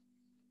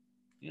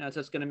 it's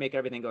just going to make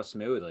everything go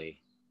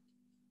smoothly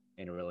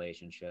in a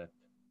relationship.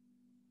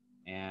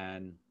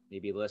 And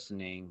maybe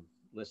listening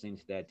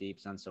to that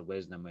deep sense of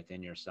wisdom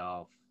within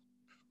yourself,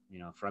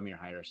 from your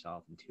higher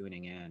self, and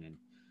tuning in. And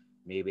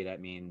maybe that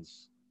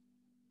means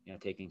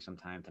taking some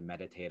time to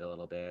meditate a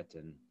little bit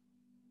and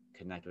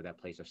connect with that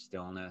place of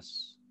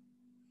stillness,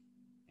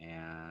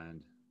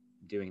 and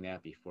doing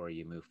that before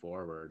you move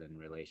forward in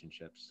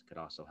relationships could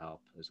also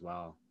help as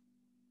well.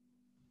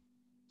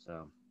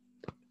 So,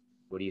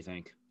 what do you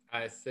think?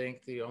 I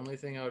think the only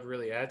thing I would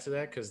really add to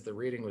that, because the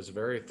reading was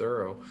very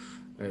thorough.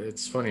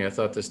 It's funny. I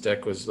thought this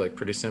deck was like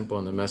pretty simple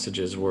and the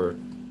messages were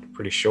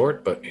pretty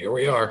short, but here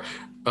we are.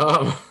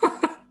 Um,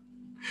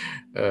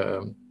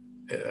 I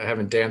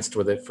haven't danced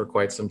with it for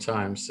quite some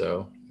time,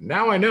 so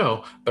now I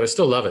know, but I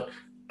still love it.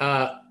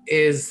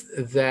 Is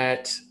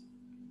that,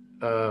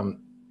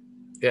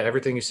 yeah,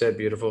 everything you said,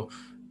 beautiful.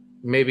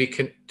 Maybe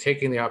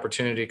taking the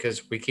opportunity,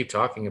 because we keep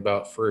talking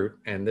about fruit,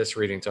 and this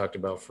reading talked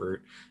about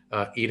fruit,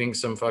 eating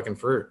some fucking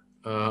fruit,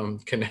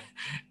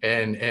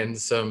 and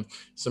some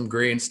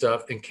green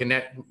stuff, and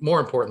connect.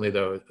 More importantly,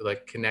 though,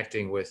 like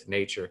connecting with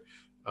nature.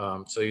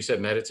 So you said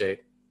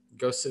meditate.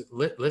 Go sit,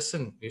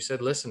 listen. You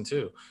said listen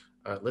too.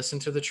 Listen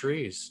to the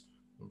trees.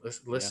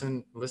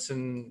 Listen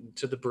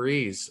to the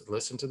breeze.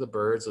 Listen to the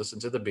birds. Listen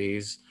to the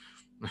bees.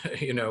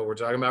 We're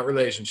talking about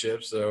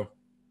relationships, so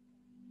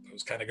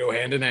those kind of go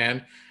hand in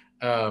hand,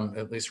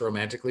 at least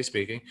romantically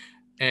speaking.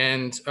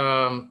 And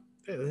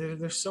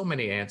there's so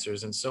many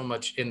answers and so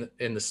much in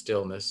the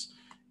stillness,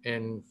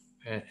 and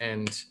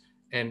and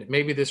and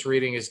maybe this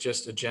reading is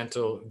just a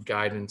gentle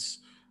guidance,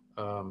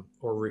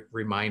 or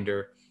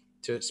reminder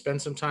to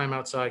spend some time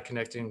outside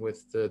connecting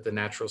with the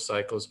natural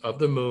cycles of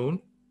the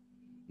moon,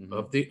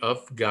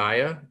 of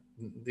Gaia,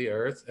 the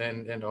earth,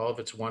 and all of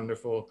its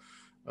wonderful,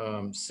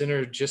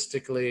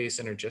 synergistic,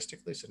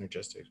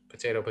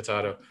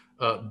 potato,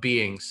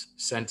 beings,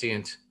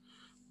 sentient,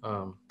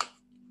 um,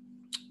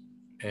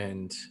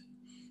 and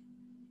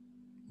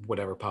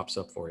whatever pops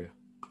up for you.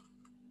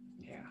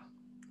 Yeah.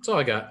 That's all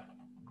I got.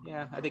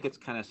 Yeah, I think it's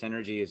kind of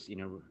synergy is,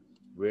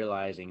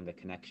 realizing the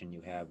connection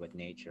you have with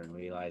nature and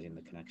realizing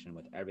the connection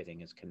with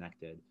everything is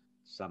connected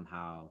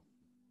somehow.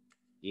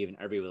 Even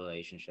every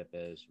relationship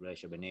is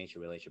relationship with nature,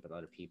 relationship with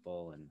other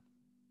people, and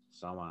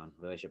so on.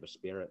 Relationship with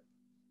spirit.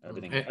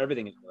 Everything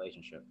is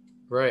relationship.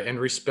 Right, and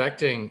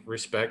respecting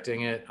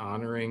it,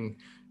 honoring,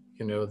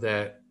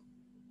 that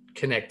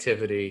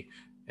connectivity,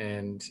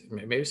 and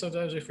maybe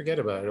sometimes we forget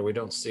about it, or we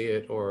don't see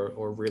it,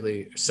 or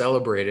really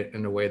celebrate it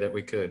in a way that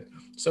we could.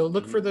 So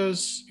look for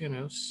those,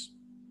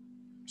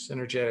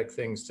 synergetic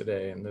things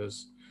today, and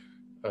those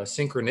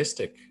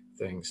synchronistic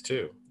things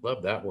too.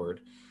 Love that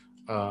word,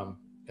 and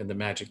the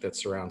magic that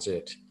surrounds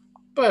it.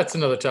 But it's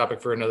another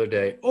topic for another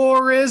day,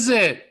 or is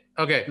it?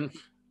 Okay,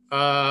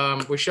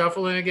 we're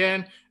shuffling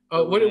again.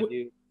 What do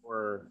we do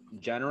for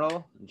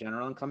general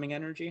incoming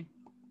energy?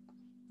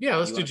 Yeah,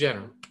 let's do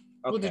general.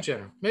 Okay. We'll do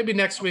general. Maybe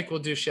next week we'll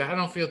do shadow. I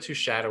don't feel too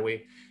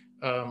shadowy.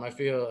 I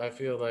feel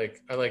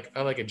like I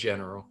like a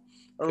general.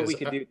 Or what we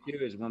could do too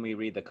is when we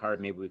read the card,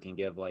 maybe we can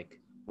give like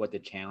what the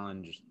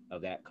challenge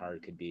of that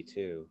card could be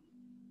too.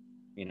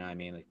 You know what I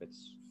mean? Like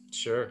it's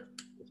sure.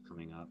 It's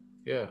coming up.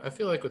 Yeah, I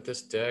feel like with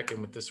this deck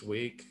and with this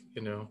week,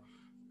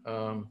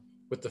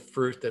 with the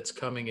fruit that's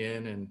coming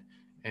in,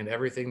 and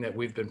everything that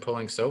we've been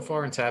pulling so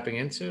far and tapping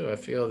into, I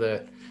feel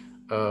that,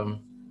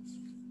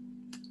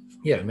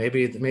 yeah,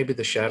 maybe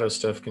the shadow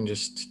stuff can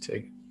just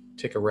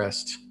take a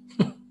rest.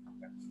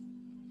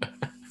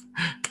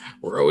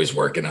 We're always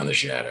working on the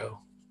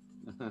shadow.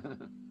 All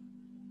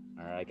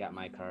right, I got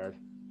my card.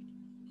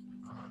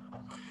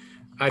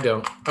 I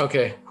don't.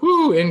 Okay.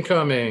 Whoo,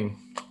 incoming.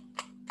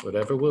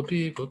 Whatever will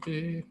be, will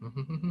be.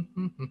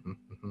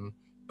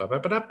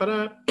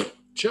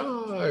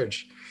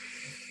 Charge.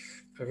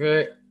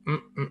 Okay.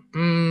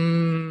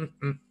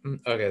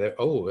 Okay.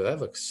 Oh, that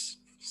looks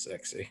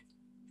sexy.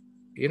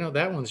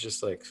 That one's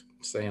just like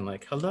saying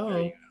like,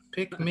 hello,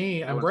 pick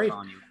me. I'm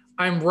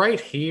right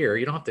here.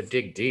 You don't have to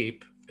dig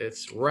deep.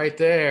 It's right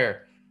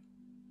there.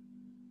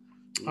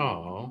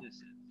 Oh.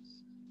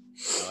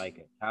 I like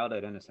it.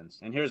 Childhood innocence.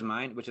 And here's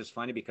mine, which is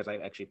funny because I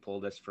actually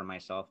pulled this for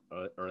myself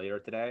earlier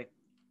today,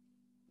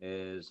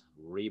 is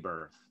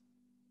rebirth.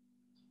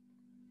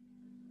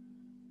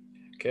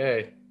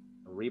 Okay.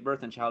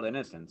 Rebirth and childhood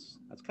innocence.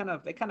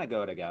 They kind of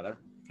go together.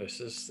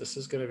 This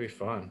is gonna be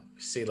fun.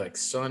 See like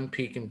sun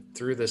peeking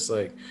through this,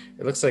 like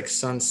it looks like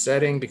sun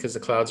setting because the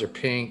clouds are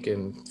pink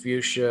and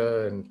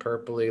fuchsia and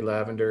purpley,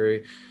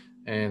 lavendery,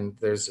 and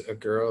there's a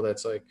girl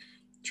that's like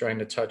trying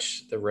to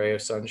touch the ray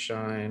of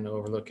sunshine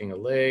overlooking a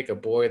lake, a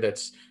boy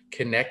that's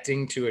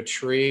connecting to a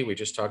tree. We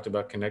just talked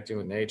about connecting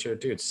with nature.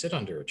 Dude, sit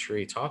under a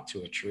tree, talk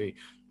to a tree,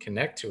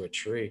 connect to a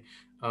tree.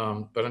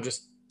 But I'm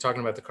just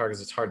talking about the card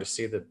because it's hard to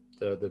see the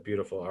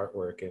beautiful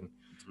artwork and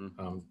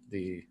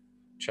the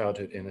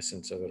childhood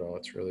innocence of it all.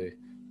 It's really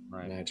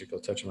magical,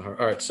 touching my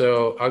heart. All right,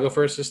 so I'll go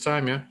first this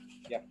time, yeah?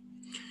 Yeah.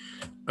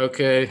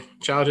 Okay,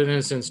 childhood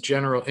innocence,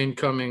 general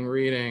incoming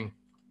reading.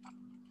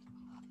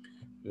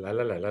 La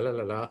la la la la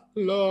la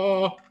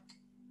la.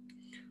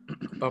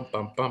 Bum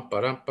bum bum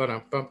ba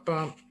bum bum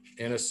bum.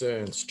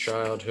 Innocence,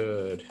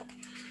 childhood.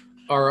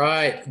 All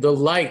right, the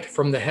light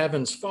from the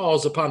heavens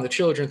falls upon the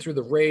children through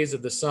the rays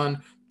of the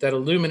sun that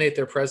illuminate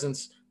their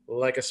presence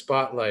like a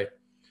spotlight.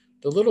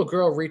 The little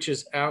girl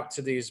reaches out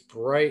to these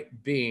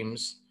bright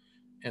beams,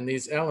 and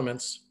these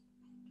elements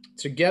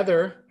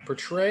together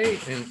portray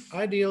an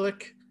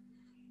idyllic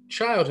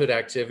childhood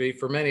activity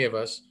for many of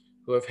us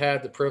who have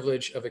had the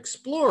privilege of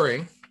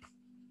exploring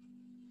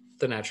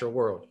the natural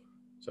world.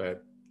 So I had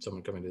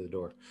someone coming to the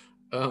door.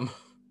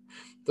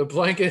 The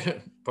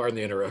blanket, pardon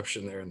the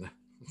interruption there and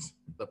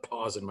the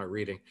pause in my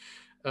reading.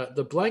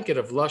 The blanket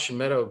of lush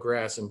meadow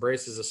grass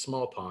embraces a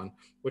small pond,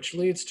 which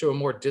leads to a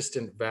more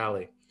distant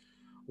valley,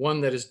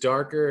 one that is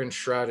darker and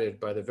shrouded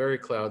by the very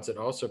clouds that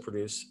also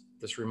produce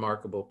this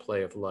remarkable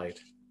play of light.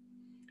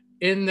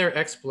 In their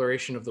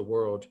exploration of the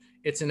world,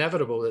 it's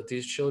inevitable that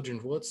these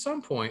children will at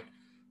some point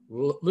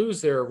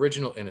lose their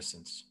original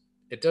innocence.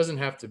 It doesn't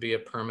have to be a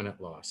permanent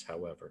loss,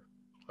 however.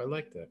 I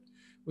like that.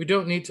 We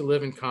don't need to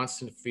live in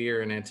constant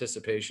fear and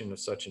anticipation of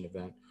such an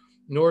event,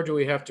 nor do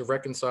we have to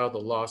reconcile the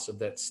loss of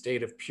that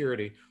state of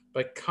purity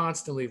by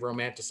constantly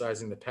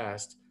romanticizing the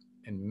past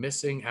and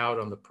missing out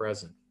on the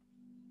present.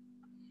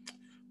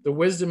 The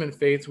wisdom and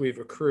faith we've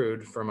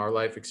accrued from our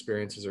life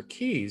experiences are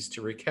keys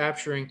to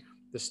recapturing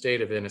the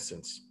state of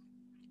innocence.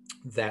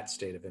 That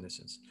state of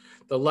innocence.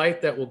 The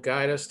light that will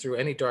guide us through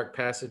any dark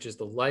passage is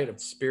the light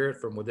of spirit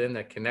from within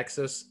that connects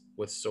us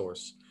with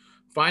Source.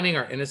 Finding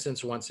our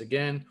innocence once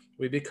again,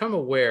 we become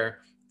aware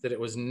that it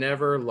was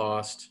never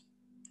lost,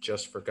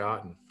 just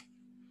forgotten.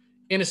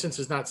 Innocence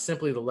is not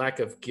simply the lack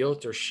of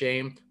guilt or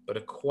shame, but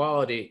a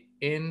quality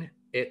in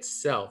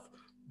itself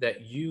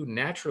that you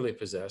naturally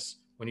possess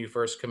when you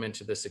first come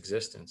into this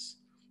existence.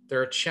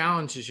 There are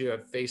challenges you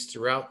have faced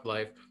throughout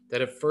life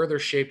that have further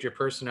shaped your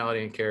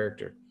personality and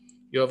character.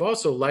 You have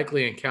also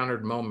likely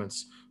encountered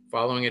moments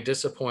following a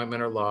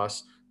disappointment or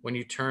loss when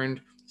you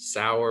turned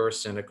sour or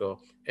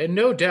cynical, and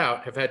no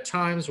doubt have had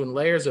times when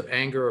layers of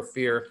anger or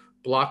fear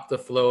blocked the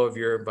flow of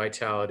your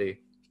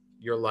vitality,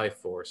 your life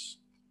force.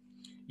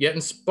 Yet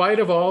in spite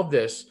of all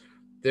this,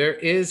 there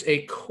is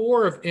a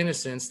core of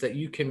innocence that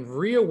you can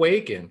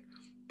reawaken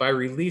by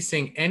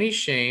releasing any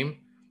shame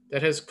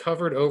that has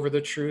covered over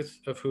the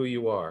truth of who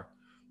you are.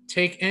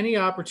 Take any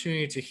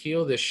opportunity to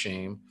heal this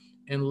shame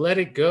and let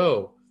it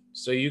go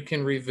so you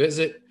can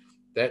revisit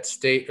that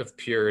state of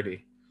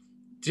purity.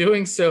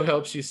 Doing so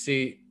helps you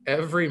see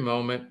every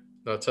moment,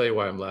 I'll tell you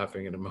why I'm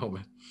laughing in a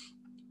moment,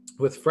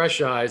 with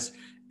fresh eyes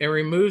and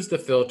removes the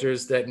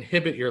filters that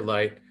inhibit your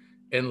light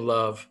and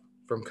love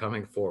from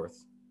coming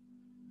forth.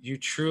 You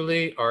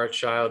truly are a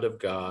child of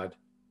God,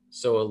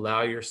 so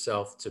allow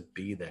yourself to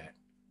be that.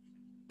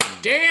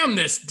 Damn,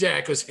 this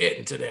deck was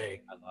hitting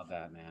today. I love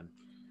that, man.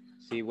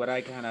 See, what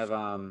I kind of,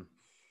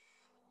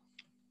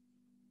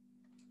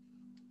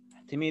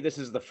 to me, this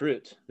is the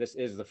fruit. This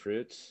is the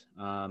fruit.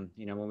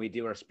 When we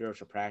do our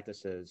spiritual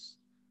practices,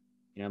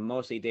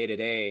 mostly day to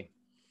day,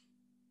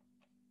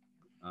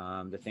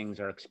 the things,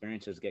 our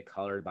experiences get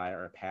colored by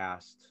our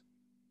past,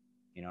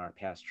 our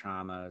past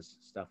traumas,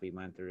 stuff we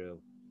went through,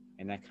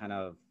 and that kind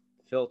of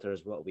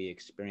filters what we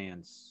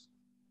experience.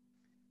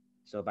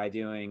 So by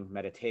doing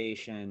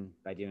meditation,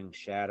 by doing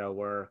shadow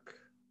work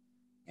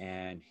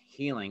and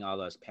healing all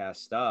those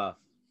past stuff,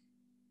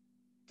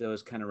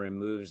 those kind of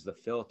removes the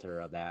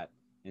filter of that.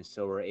 And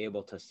so we're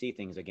able to see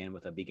things again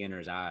with a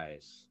beginner's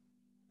eyes,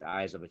 the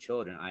eyes of a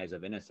children, eyes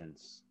of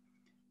innocence.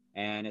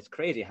 And it's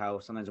crazy how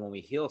sometimes when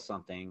we heal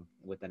something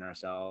within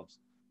ourselves,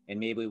 and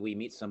maybe we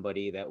meet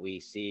somebody that we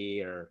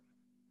see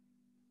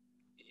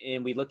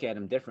and we look at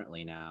them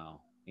differently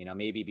now.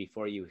 Maybe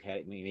before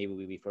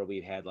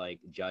we had like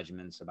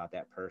judgments about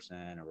that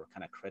person, or we're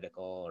kind of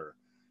critical or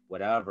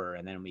whatever.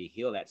 And then we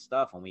heal that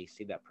stuff and we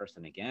see that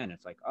person again.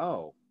 It's like,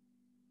 oh,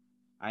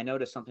 I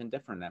noticed something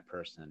different in that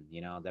person,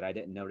 that I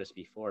didn't notice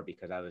before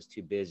because I was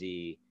too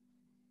busy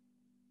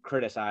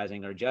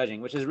criticizing or judging,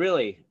 which is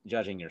really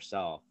judging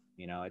yourself.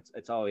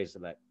 It's always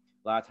that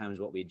a lot of times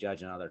what we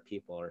judge in other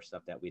people are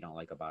stuff that we don't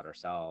like about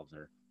ourselves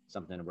or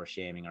something we're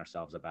shaming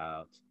ourselves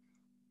about.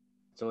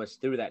 So it's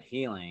through that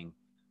healing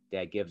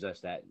that gives us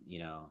that,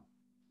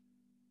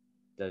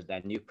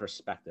 that new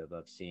perspective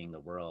of seeing the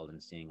world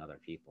and seeing other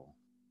people.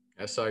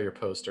 I saw your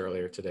post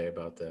earlier today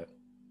about that.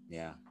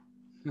 Yeah.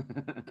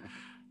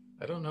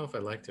 I don't know if I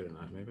liked it or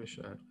not. Maybe I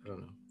should. I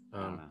don't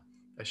know.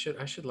 I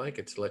should like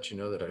it to let you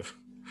know that I've.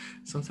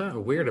 Sometimes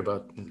weird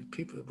about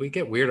people. We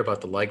get weird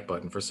about the like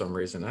button for some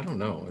reason. I don't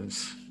know.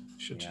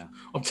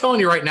 I'm telling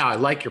you right now. I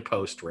like your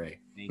post, Ray.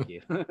 Thank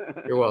you.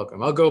 You're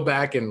welcome. I'll go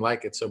back and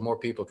like it so more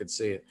people could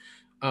see it.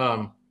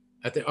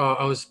 I think. Oh,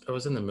 I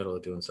was in the middle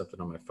of doing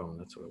something on my phone.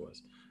 That's what it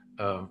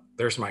was.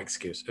 There's my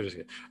excuse.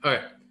 All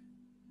right.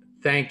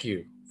 Thank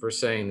you for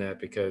saying that,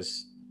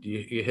 because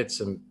you hit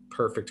some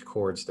perfect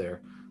chords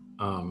there.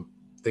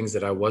 Things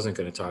that I wasn't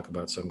going to talk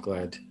about. So I'm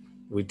glad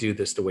we do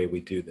this the way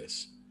we do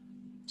this,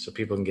 so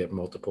people can get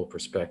multiple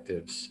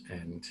perspectives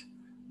and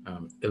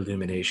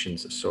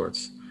illuminations of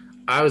sorts.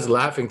 I was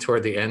laughing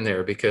toward the end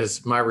there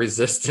because my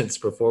resistance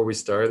before we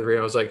started,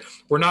 I was like,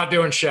 we're not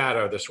doing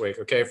shadow this week.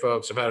 Okay,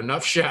 folks, I've had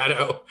enough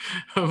shadow.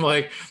 I'm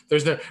like,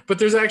 there's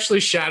actually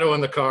shadow on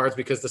the cards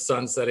because the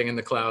sun's setting in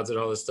the clouds and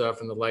all this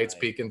stuff and the lights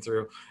peeking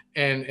through.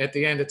 And at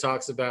the end, it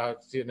talks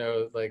about,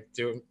 like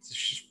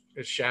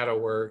shadow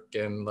work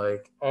and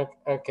like,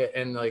 okay.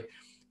 And like,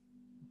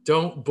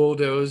 don't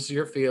bulldoze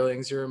your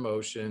feelings, your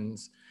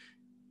emotions.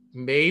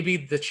 Maybe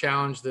the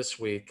challenge this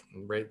week,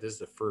 right? This is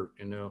the fruit,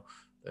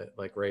 that,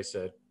 like Ray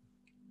said,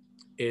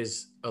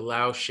 is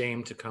allow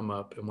shame to come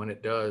up. And when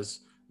it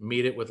does,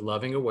 meet it with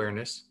loving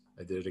awareness.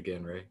 I did it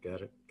again, Ray.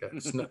 Got it.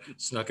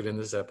 Snuck it in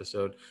this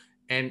episode.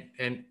 And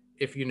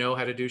if you know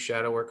how to do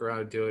shadow work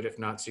around it, do it. If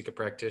not, seek a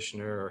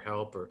practitioner or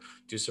help or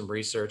do some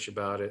research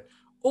about it.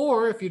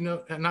 Or if you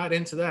know not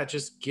into that,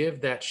 just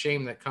give that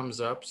shame that comes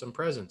up some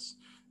presence.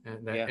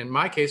 And that in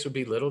my case would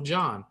be little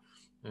John.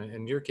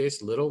 In your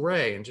case, little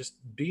Ray, and just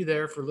be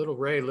there for little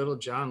Ray, little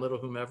John, little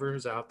whomever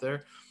is out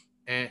there,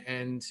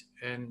 and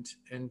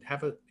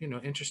have a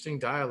interesting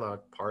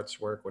dialogue. Parts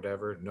work,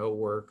 whatever, no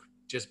work,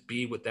 just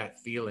be with that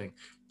feeling.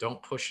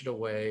 Don't push it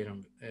away,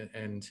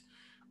 and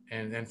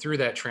through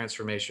that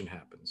transformation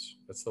happens.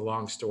 That's the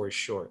long story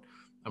short.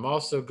 I'm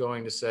also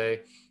going to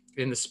say,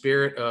 in the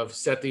spirit of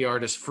set the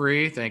artist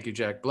free, thank you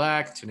Jack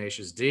Black,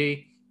 Tenacious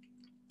D,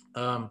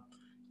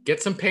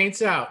 get some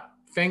paints out,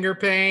 finger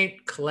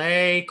paint,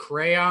 clay,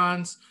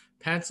 crayons,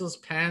 pencils,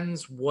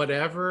 pens,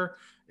 whatever.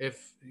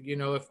 If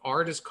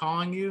art is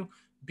calling you,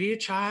 be a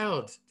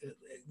child.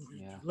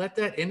 Let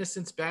that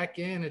innocence back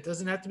in. It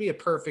doesn't have to be a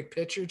perfect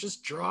picture.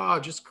 Just draw,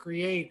 just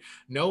create.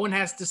 No one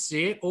has to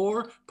see it.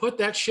 Or put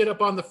that shit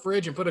up on the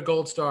fridge and put a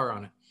gold star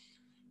on it.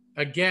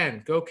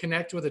 Again, go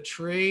connect with a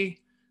tree.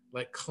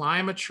 Like,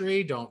 climb a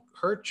tree. Don't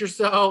hurt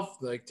yourself.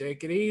 Like,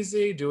 take it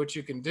easy. Do what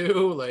you can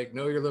do. Like,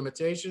 know your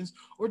limitations.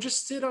 Or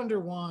just sit under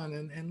one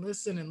and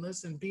listen and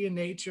listen. Be in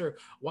nature.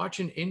 Watch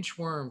an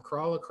inchworm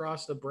crawl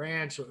across the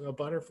branch, a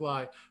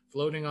butterfly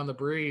floating on the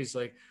breeze.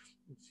 Like,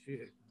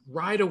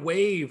 ride a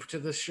wave to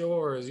the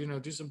shores,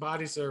 do some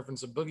body surf and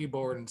some boogie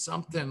board and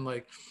something.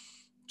 Like,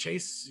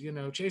 chase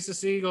a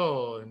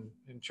seagull and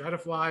try to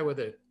fly with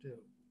it.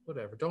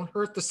 Whatever. Don't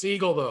hurt the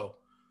seagull though.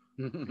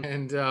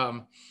 And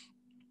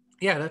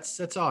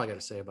that's all I got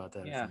to say about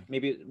that. Yeah,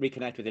 maybe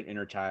reconnect with your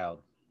inner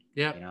child.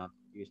 Yeah.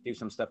 You do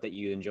some stuff that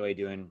you enjoy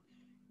doing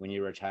when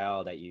you were a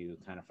child that you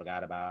kind of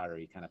forgot about or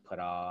you kind of put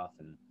off,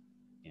 and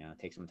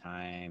take some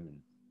time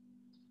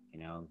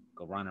and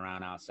go run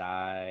around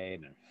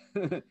outside,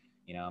 and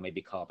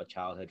maybe call up a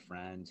childhood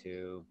friend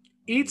too.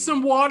 Eat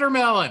some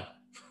watermelon.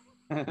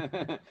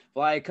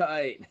 Fly a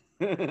kite.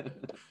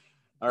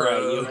 All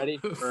right, you ready?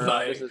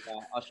 This is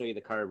I'll show you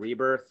the card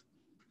Rebirth.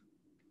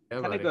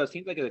 Kind of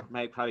seems like it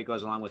might probably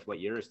goes along with what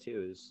yours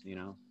too is.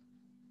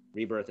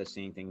 Rebirth is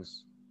seeing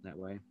things that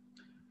way.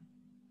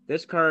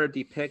 This card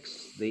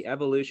depicts the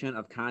evolution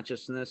of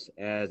consciousness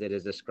as it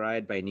is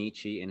described by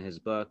Nietzsche in his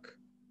book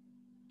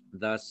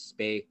Thus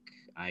Spake.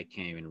 I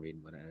can't even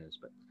read what it is,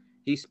 but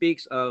he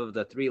speaks of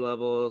the three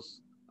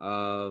levels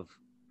of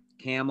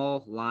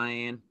camel,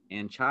 lion,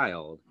 and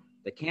child.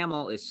 The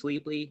camel is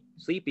sleepy,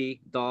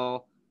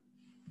 dull,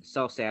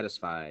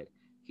 self-satisfied.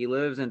 He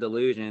lives in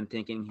delusion,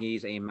 thinking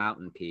he's a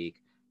mountain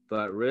peak,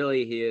 but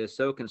really he is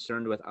so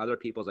concerned with other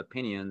people's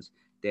opinions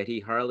that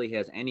he hardly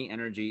has any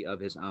energy of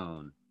his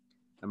own.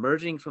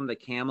 Emerging from the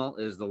camel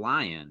is the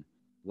lion.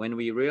 When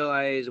we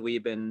realize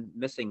we've been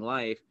missing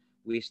life,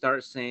 we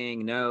start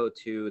saying no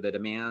to the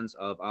demands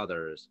of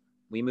others.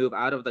 We move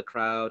out of the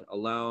crowd,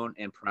 alone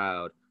and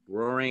proud,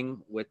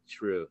 roaring with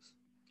truth.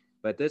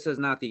 But this is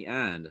not the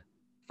end.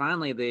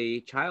 Finally,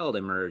 the child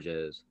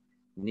emerges,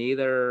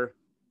 neither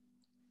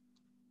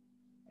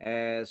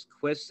as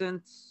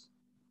quiescent,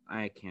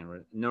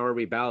 nor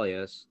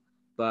rebellious,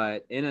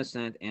 but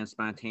innocent and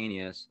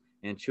spontaneous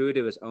and true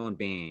to his own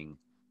being.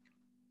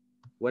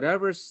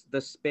 Whatever's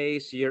the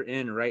space you're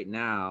in right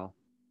now,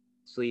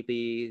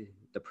 sleepy,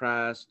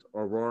 depressed,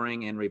 or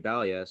roaring and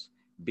rebellious,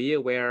 be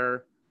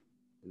aware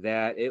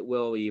that it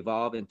will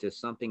evolve into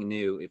something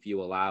new if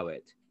you allow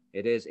it.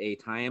 It is a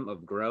time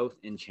of growth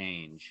and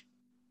change.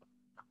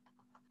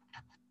 I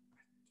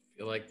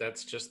feel like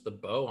that's just the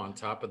bow on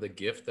top of the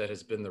gift that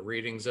has been the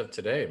readings of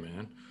today,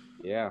 man.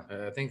 Yeah.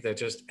 I think that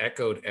just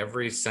echoed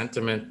every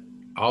sentiment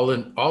all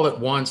at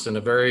once in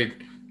a very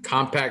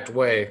compact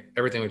way,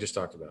 everything we just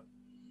talked about.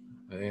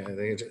 I think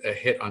it's a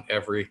hit on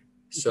every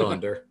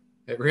cylinder.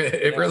 It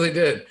really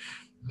did.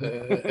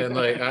 And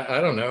like, I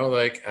don't know,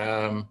 like,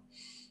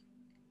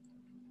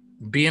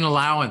 be an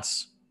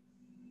allowance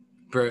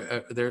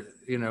for there,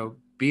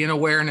 be an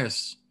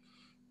awareness,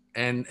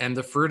 and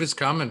the fruit is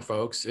coming,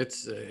 folks.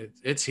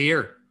 It's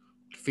here.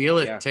 Feel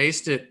it,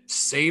 taste it,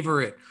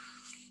 savor it,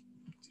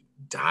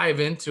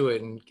 dive into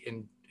it,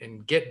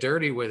 and get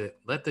dirty with it.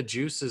 Let the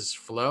juices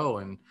flow,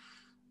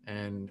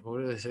 and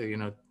what do they say?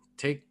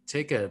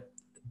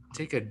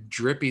 Take a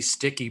drippy,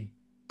 sticky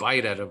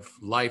bite out of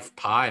life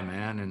pie,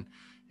 man,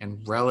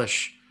 and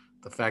relish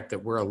the fact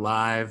that we're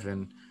alive,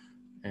 and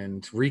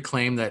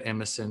reclaim that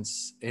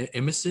innocence.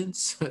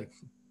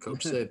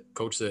 Coach said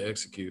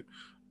execute.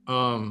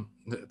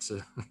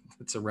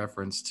 It's a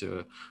reference to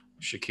a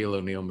Shaquille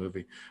O'Neal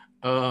movie.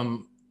 I've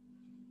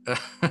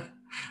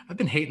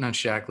been hating on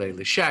Shaq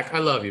lately. Shaq, I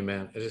love you,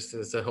 man.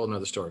 It's a whole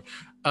nother story.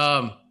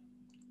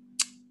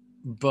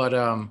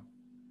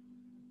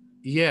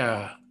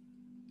 Yeah.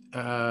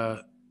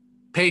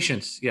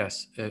 Patience,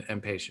 yes,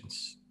 and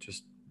patience.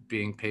 Just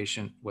being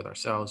patient with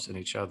ourselves and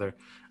each other.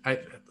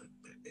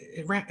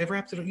 It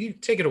wrapped it. You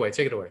take it away.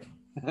 Take it away.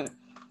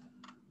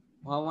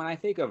 Well, when I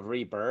think of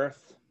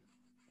rebirth,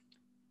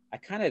 I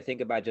kind of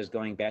think about just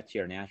going back to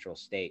your natural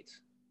state.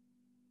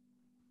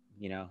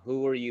 You know,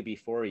 who were you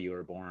before you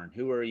were born?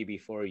 Who were you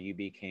before you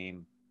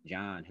became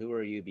John? Who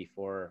were you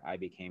before I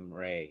became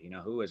Ray? You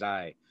know, who was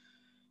I?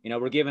 You know,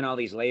 we're given all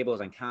these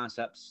labels and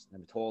concepts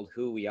and told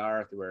who we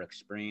are through our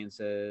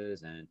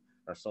experiences and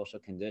our social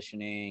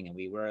conditioning. And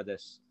we wear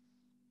this,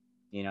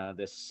 you know,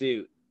 this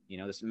suit, you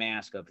know, this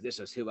mask of this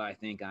is who I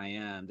think I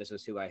am. This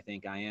is who I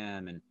think I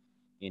am. And,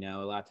 you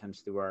know, a lot of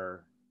times through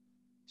our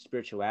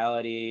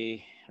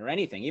spirituality or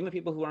anything, even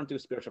people who aren't through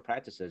spiritual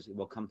practices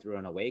will come through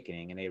an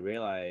awakening and they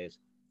realize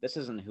this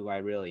isn't who I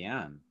really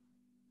am.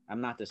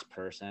 I'm not this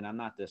person. I'm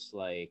not this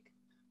like,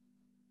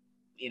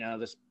 you know,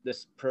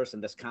 this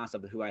person, this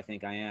concept of who I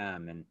think I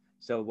am. And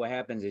so what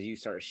happens is you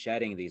start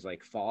shedding these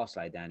like false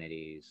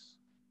identities,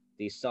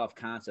 these self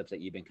concepts that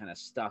you've been kind of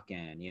stuck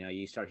in. You know,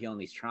 you start healing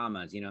these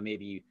traumas. You know,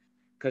 maybe you,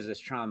 because of this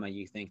trauma,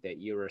 you think that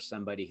you were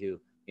somebody who,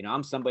 you know,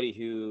 I'm somebody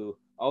who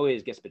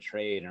always gets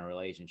betrayed in a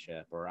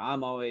relationship, or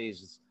I'm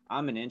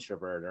an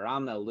introvert, or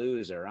I'm a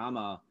loser, I'm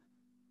a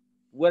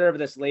whatever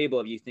this label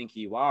of you think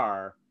you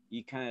are.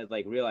 You kind of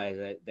like realize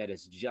that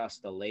it's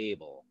just a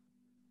label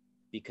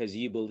because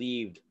you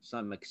believed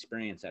some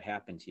experience that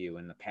happened to you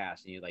in the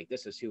past and you're like,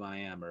 this is who I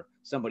am, or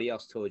somebody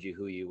else told you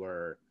who you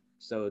were.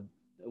 So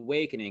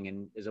awakening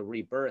and is a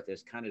rebirth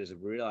is kind of just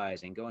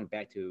realizing, going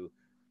back to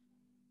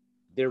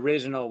the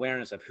original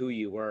awareness of who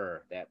you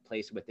were, that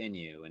place within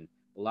you, and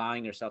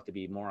allowing yourself to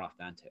be more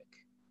authentic.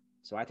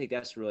 So I think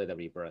that's really the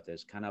rebirth,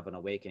 is kind of an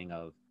awakening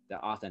of the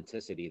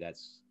authenticity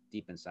that's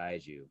deep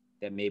inside you,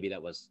 that maybe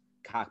that was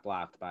cock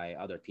blocked by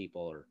other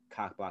people or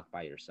cock blocked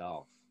by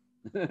yourself.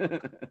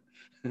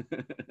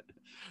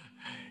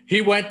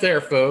 He went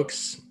there,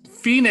 folks.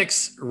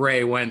 Phoenix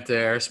Ray went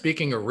there.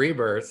 Speaking of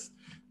rebirth,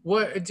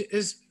 what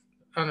is,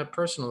 on a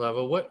personal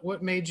level,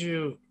 what made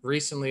you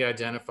recently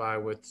identify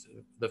with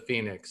the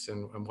Phoenix,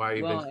 and why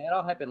you've Well, been? it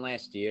all happened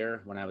last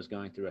year when I was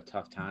going through a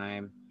tough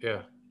time.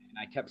 Yeah. And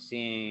I kept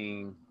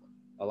seeing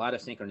a lot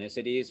of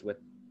synchronicities with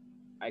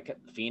I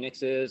kept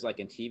phoenixes like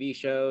in TV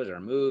shows or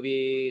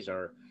movies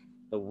or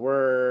the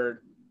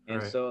word.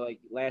 And Right. so like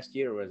last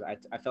year was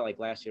I felt like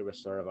last year was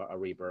sort of a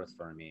rebirth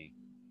for me.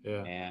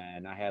 Yeah.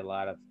 And I had a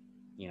lot of,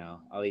 you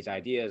know, all these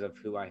ideas of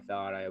who I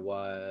thought I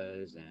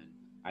was, and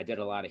I did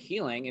a lot of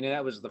healing, and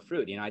that was the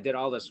fruit. You know, I did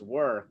all this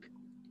work,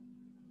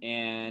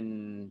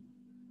 and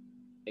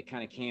it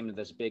kind of came to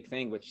this big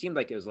thing, which seemed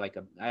like it was like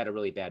I had a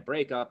really bad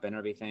breakup and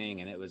everything,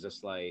 and it was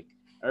just like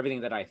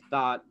everything that I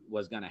thought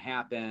was going to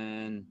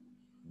happen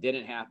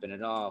didn't happen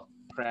at all.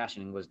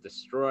 Crashing was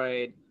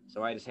destroyed,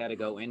 so I just had to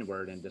go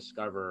inward and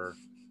discover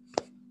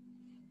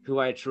who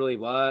I truly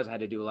was. I had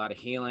to do a lot of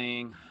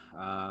healing,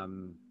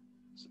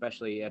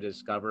 especially had to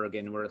discover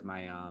again with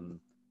my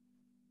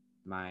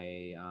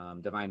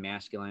divine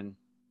masculine,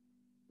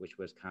 which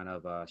was kind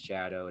of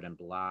shadowed and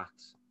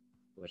blocked,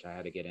 which I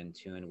had to get in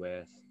tune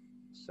with.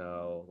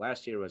 So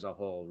last year was a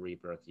whole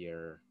rebirth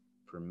year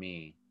for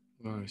me.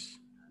 Nice.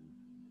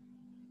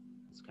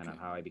 It's kind of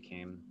how I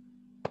became,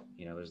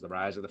 you know, it was the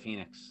rise of the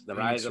Phoenix, the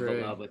rise Phoenix of the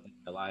Ray. love within,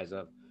 the rise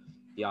of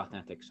the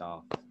authentic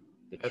self,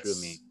 the true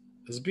me.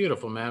 It's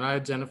beautiful, man. I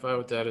identify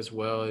with that as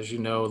well. As you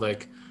know,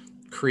 like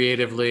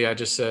creatively, I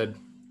just said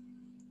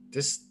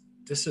this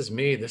this is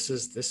me. This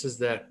is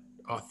that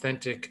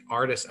authentic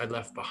artist I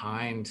left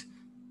behind,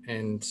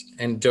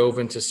 and dove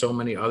into so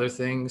many other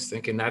things,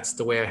 thinking that's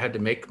the way I had to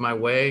make my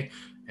way,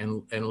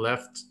 and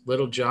left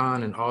Little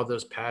John and all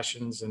those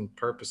passions and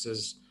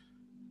purposes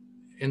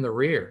in the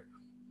rear.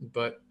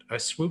 But I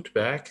swooped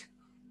back,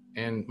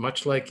 and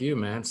much like you,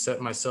 man,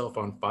 set myself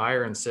on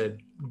fire and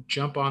said,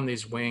 jump on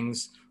these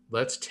wings.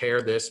 Let's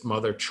tear this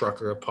mother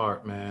trucker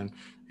apart, man,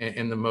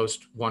 in the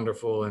most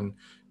wonderful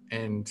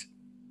and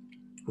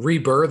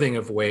rebirthing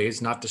of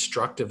ways, not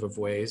destructive of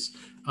ways.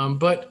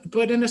 But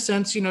in a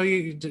sense, you know,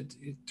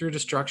 through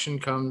destruction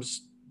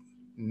comes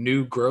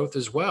new growth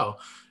as well.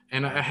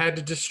 And I had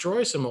to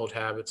destroy some old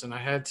habits, and I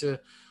had to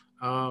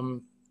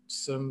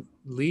some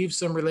leave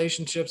some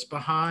relationships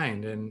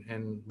behind,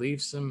 and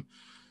leave some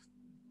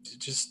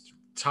just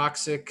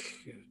toxic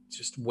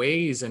just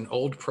ways and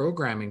old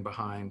programming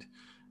behind.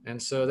 And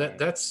so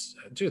that's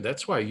dude,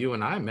 that's why you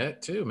and I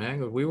met too,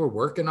 man. We were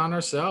working on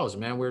ourselves,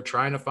 man. We were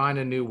trying to find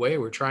a new way.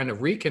 We're trying to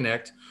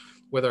reconnect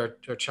with our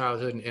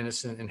childhood and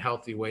innocent and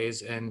healthy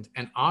ways, and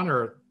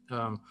honor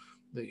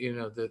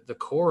the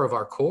core of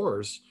our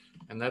cores.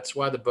 And that's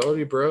why the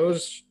Bodhi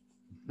Bros,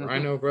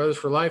 Rhino Brothers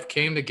for Life,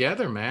 came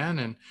together,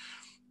 man.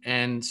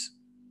 And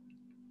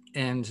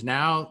and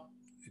now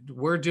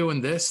we're doing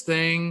this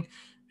thing,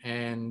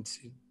 and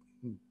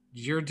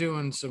you're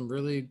doing some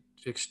really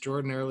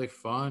extraordinarily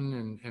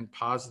fun and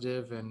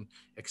positive and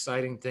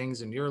exciting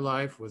things in your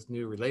life with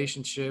new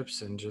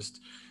relationships, and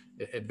just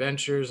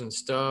adventures and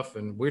stuff.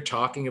 And we're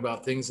talking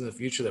about things in the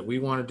future that we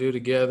want to do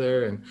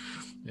together.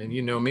 And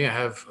you know me, I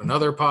have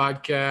another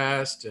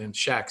podcast. And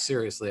Shaq,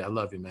 seriously, I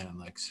love you, man.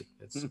 Like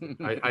it's,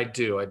 I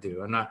do.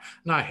 I'm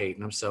not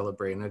hating. I'm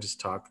celebrating. I just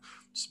talk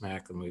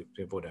smack and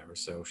whatever.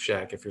 So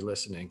Shaq, if you're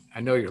listening, I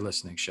know you're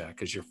listening, Shaq,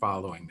 because you're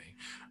following me.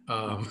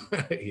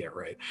 Yeah,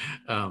 right.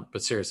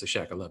 But seriously,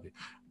 Shaq, I love you.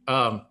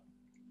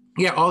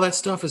 Yeah, all that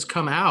stuff has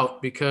come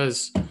out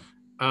because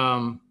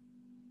the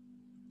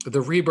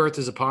rebirth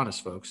is upon us,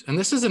 folks. And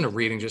this isn't a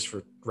reading just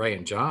for Ray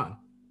and John.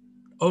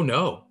 Oh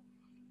no,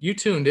 you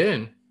tuned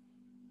in.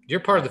 You're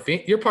part of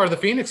the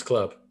Phoenix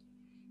Club.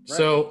 Right.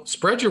 So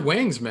spread your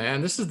wings,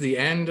 man. This is the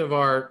end of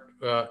our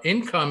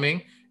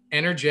incoming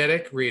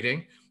energetic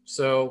reading.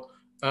 So,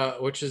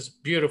 which is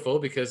beautiful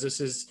because this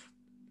is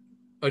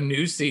a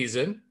new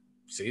season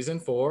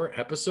 4,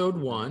 episode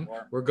 1.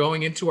 We're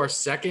going into our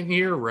second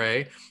year,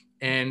 Ray.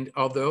 And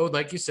although,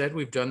 like you said,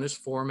 we've done this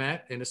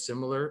format in a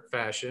similar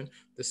fashion,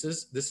 this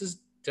is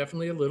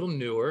definitely a little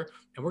newer,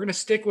 and we're going to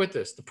stick with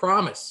this. The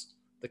promise,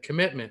 the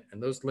commitment,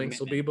 and those links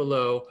will be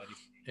below.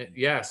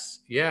 Yes,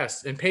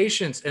 and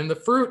patience, and the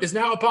fruit is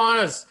now upon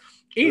us.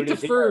 Eat the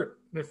fruit.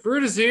 The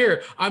fruit is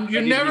here.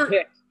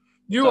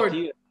 You are.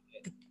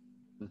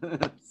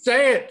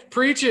 Say it,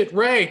 preach it,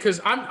 Ray, because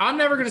I'm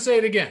never going to say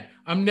it again.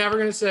 I'm never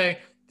going to say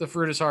the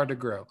fruit is hard to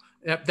grow.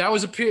 That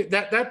was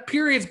that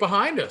period's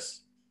behind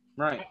us.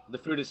 Right. The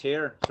fruit is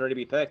here. It's ready to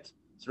be picked.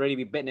 It's ready to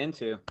be bitten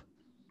into.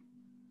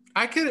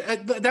 I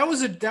could. That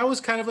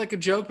was kind of like a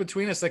joke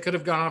between us that could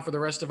have gone on for the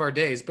rest of our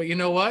days. But you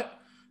know what?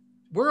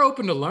 We're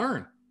open to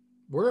learn.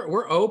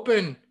 We're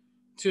open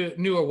to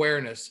new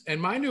awareness. And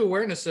my new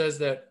awareness says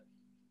that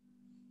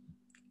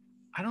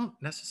I don't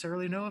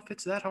necessarily know if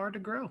it's that hard to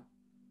grow.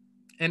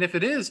 And if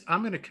it is,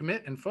 I'm going to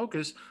commit and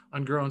focus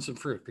on growing some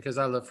fruit because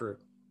I love fruit.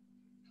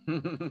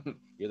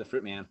 You're the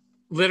fruit man.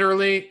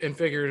 Literally and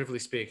figuratively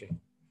speaking.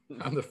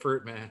 I'm the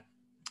fruit man.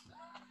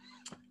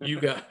 You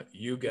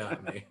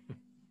got me.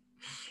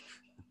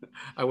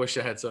 I wish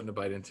I had something to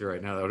bite into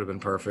right now. That would have been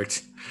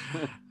perfect.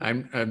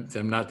 I'm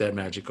not that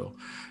magical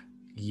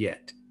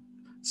yet.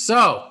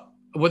 So,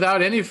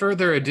 without any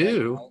further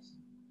ado,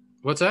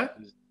 what's that?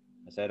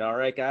 I said, all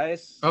right,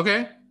 guys.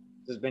 Okay.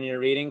 This has been your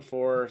reading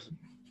for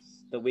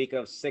the week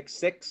of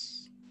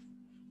 6/6.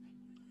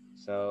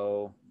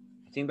 So,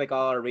 it seems like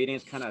all our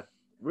readings kind of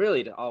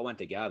really all went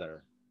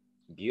together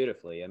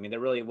beautifully. I mean, there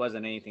really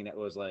wasn't anything that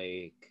was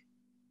like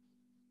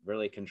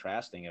really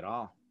contrasting at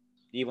all.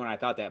 Even when I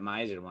thought that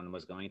miser one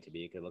was going to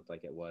be, it looked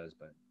like it was,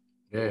 but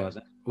it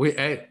wasn't.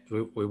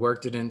 We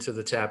worked it into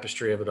the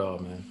tapestry of it all,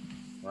 man.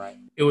 Right.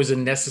 It was a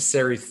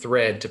necessary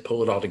thread to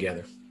pull it all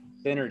together.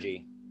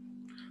 Synergy.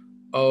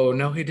 Oh,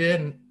 no, he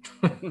didn't.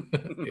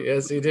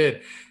 Yes, he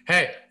did.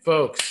 Hey,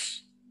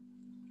 folks,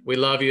 we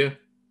love you.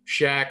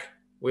 Shaq,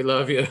 we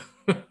love you.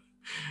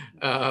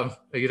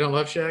 You don't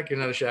love Shaq? You're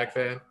not a Shaq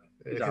fan?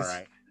 He's all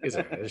right. He's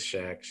all right. It's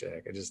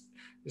Shaq.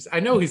 I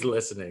know he's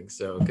listening,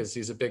 so because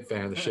he's a big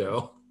fan of the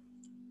show.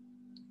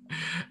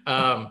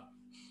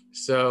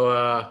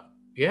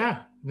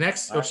 Yeah.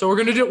 Next, right. So we're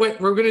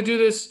gonna do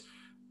this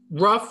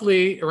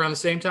roughly around the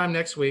same time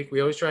next week. We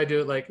always try to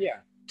do it like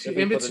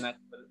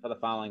for the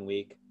following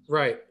week.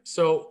 Right.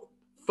 So,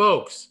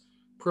 folks,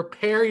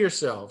 prepare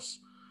yourselves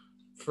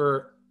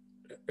for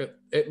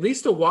at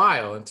least a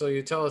while until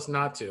you tell us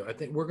not to. I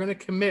think we're going to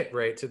commit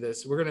right to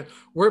this.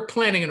 We're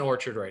planting an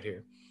orchard right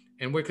here.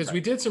 And because we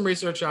did some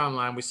research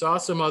online, we saw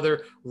some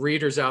other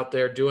readers out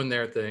there doing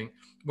their thing.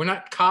 We're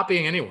not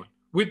copying anyone.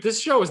 This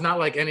show is not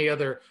like any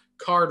other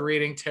card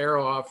reading,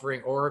 tarot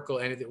offering, oracle,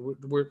 anything.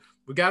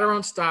 We got our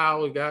own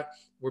style.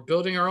 We're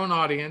building our own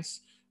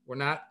audience. We're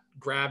not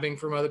grabbing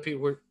from other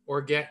people.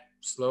 We're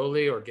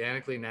slowly,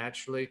 organically,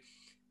 naturally.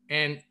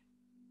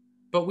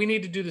 But we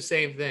need to do the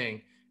same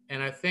thing.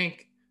 And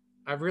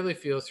I really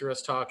feel through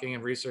us talking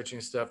and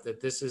researching stuff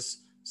that this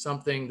is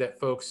something that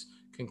folks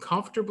can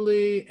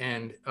comfortably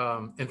and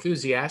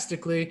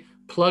enthusiastically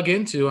plug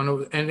into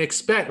and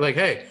expect, like,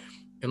 hey,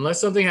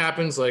 unless something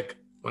happens, like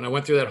when I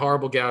went through that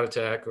horrible gout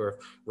attack, or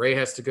Ray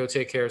has to go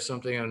take care of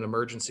something on an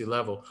emergency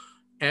level,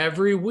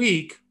 every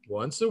week,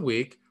 once a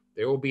week,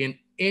 there will be an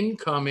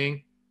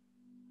incoming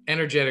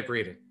energetic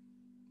reading.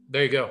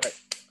 There you go.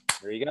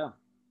 There you go.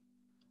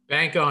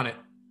 Bank on it.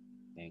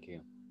 Thank you.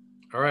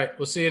 All right.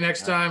 We'll see you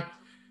next time.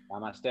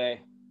 Namaste.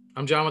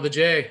 I'm John with a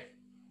J.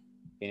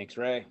 Phoenix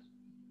Ray.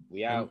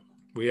 We out.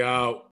 We out.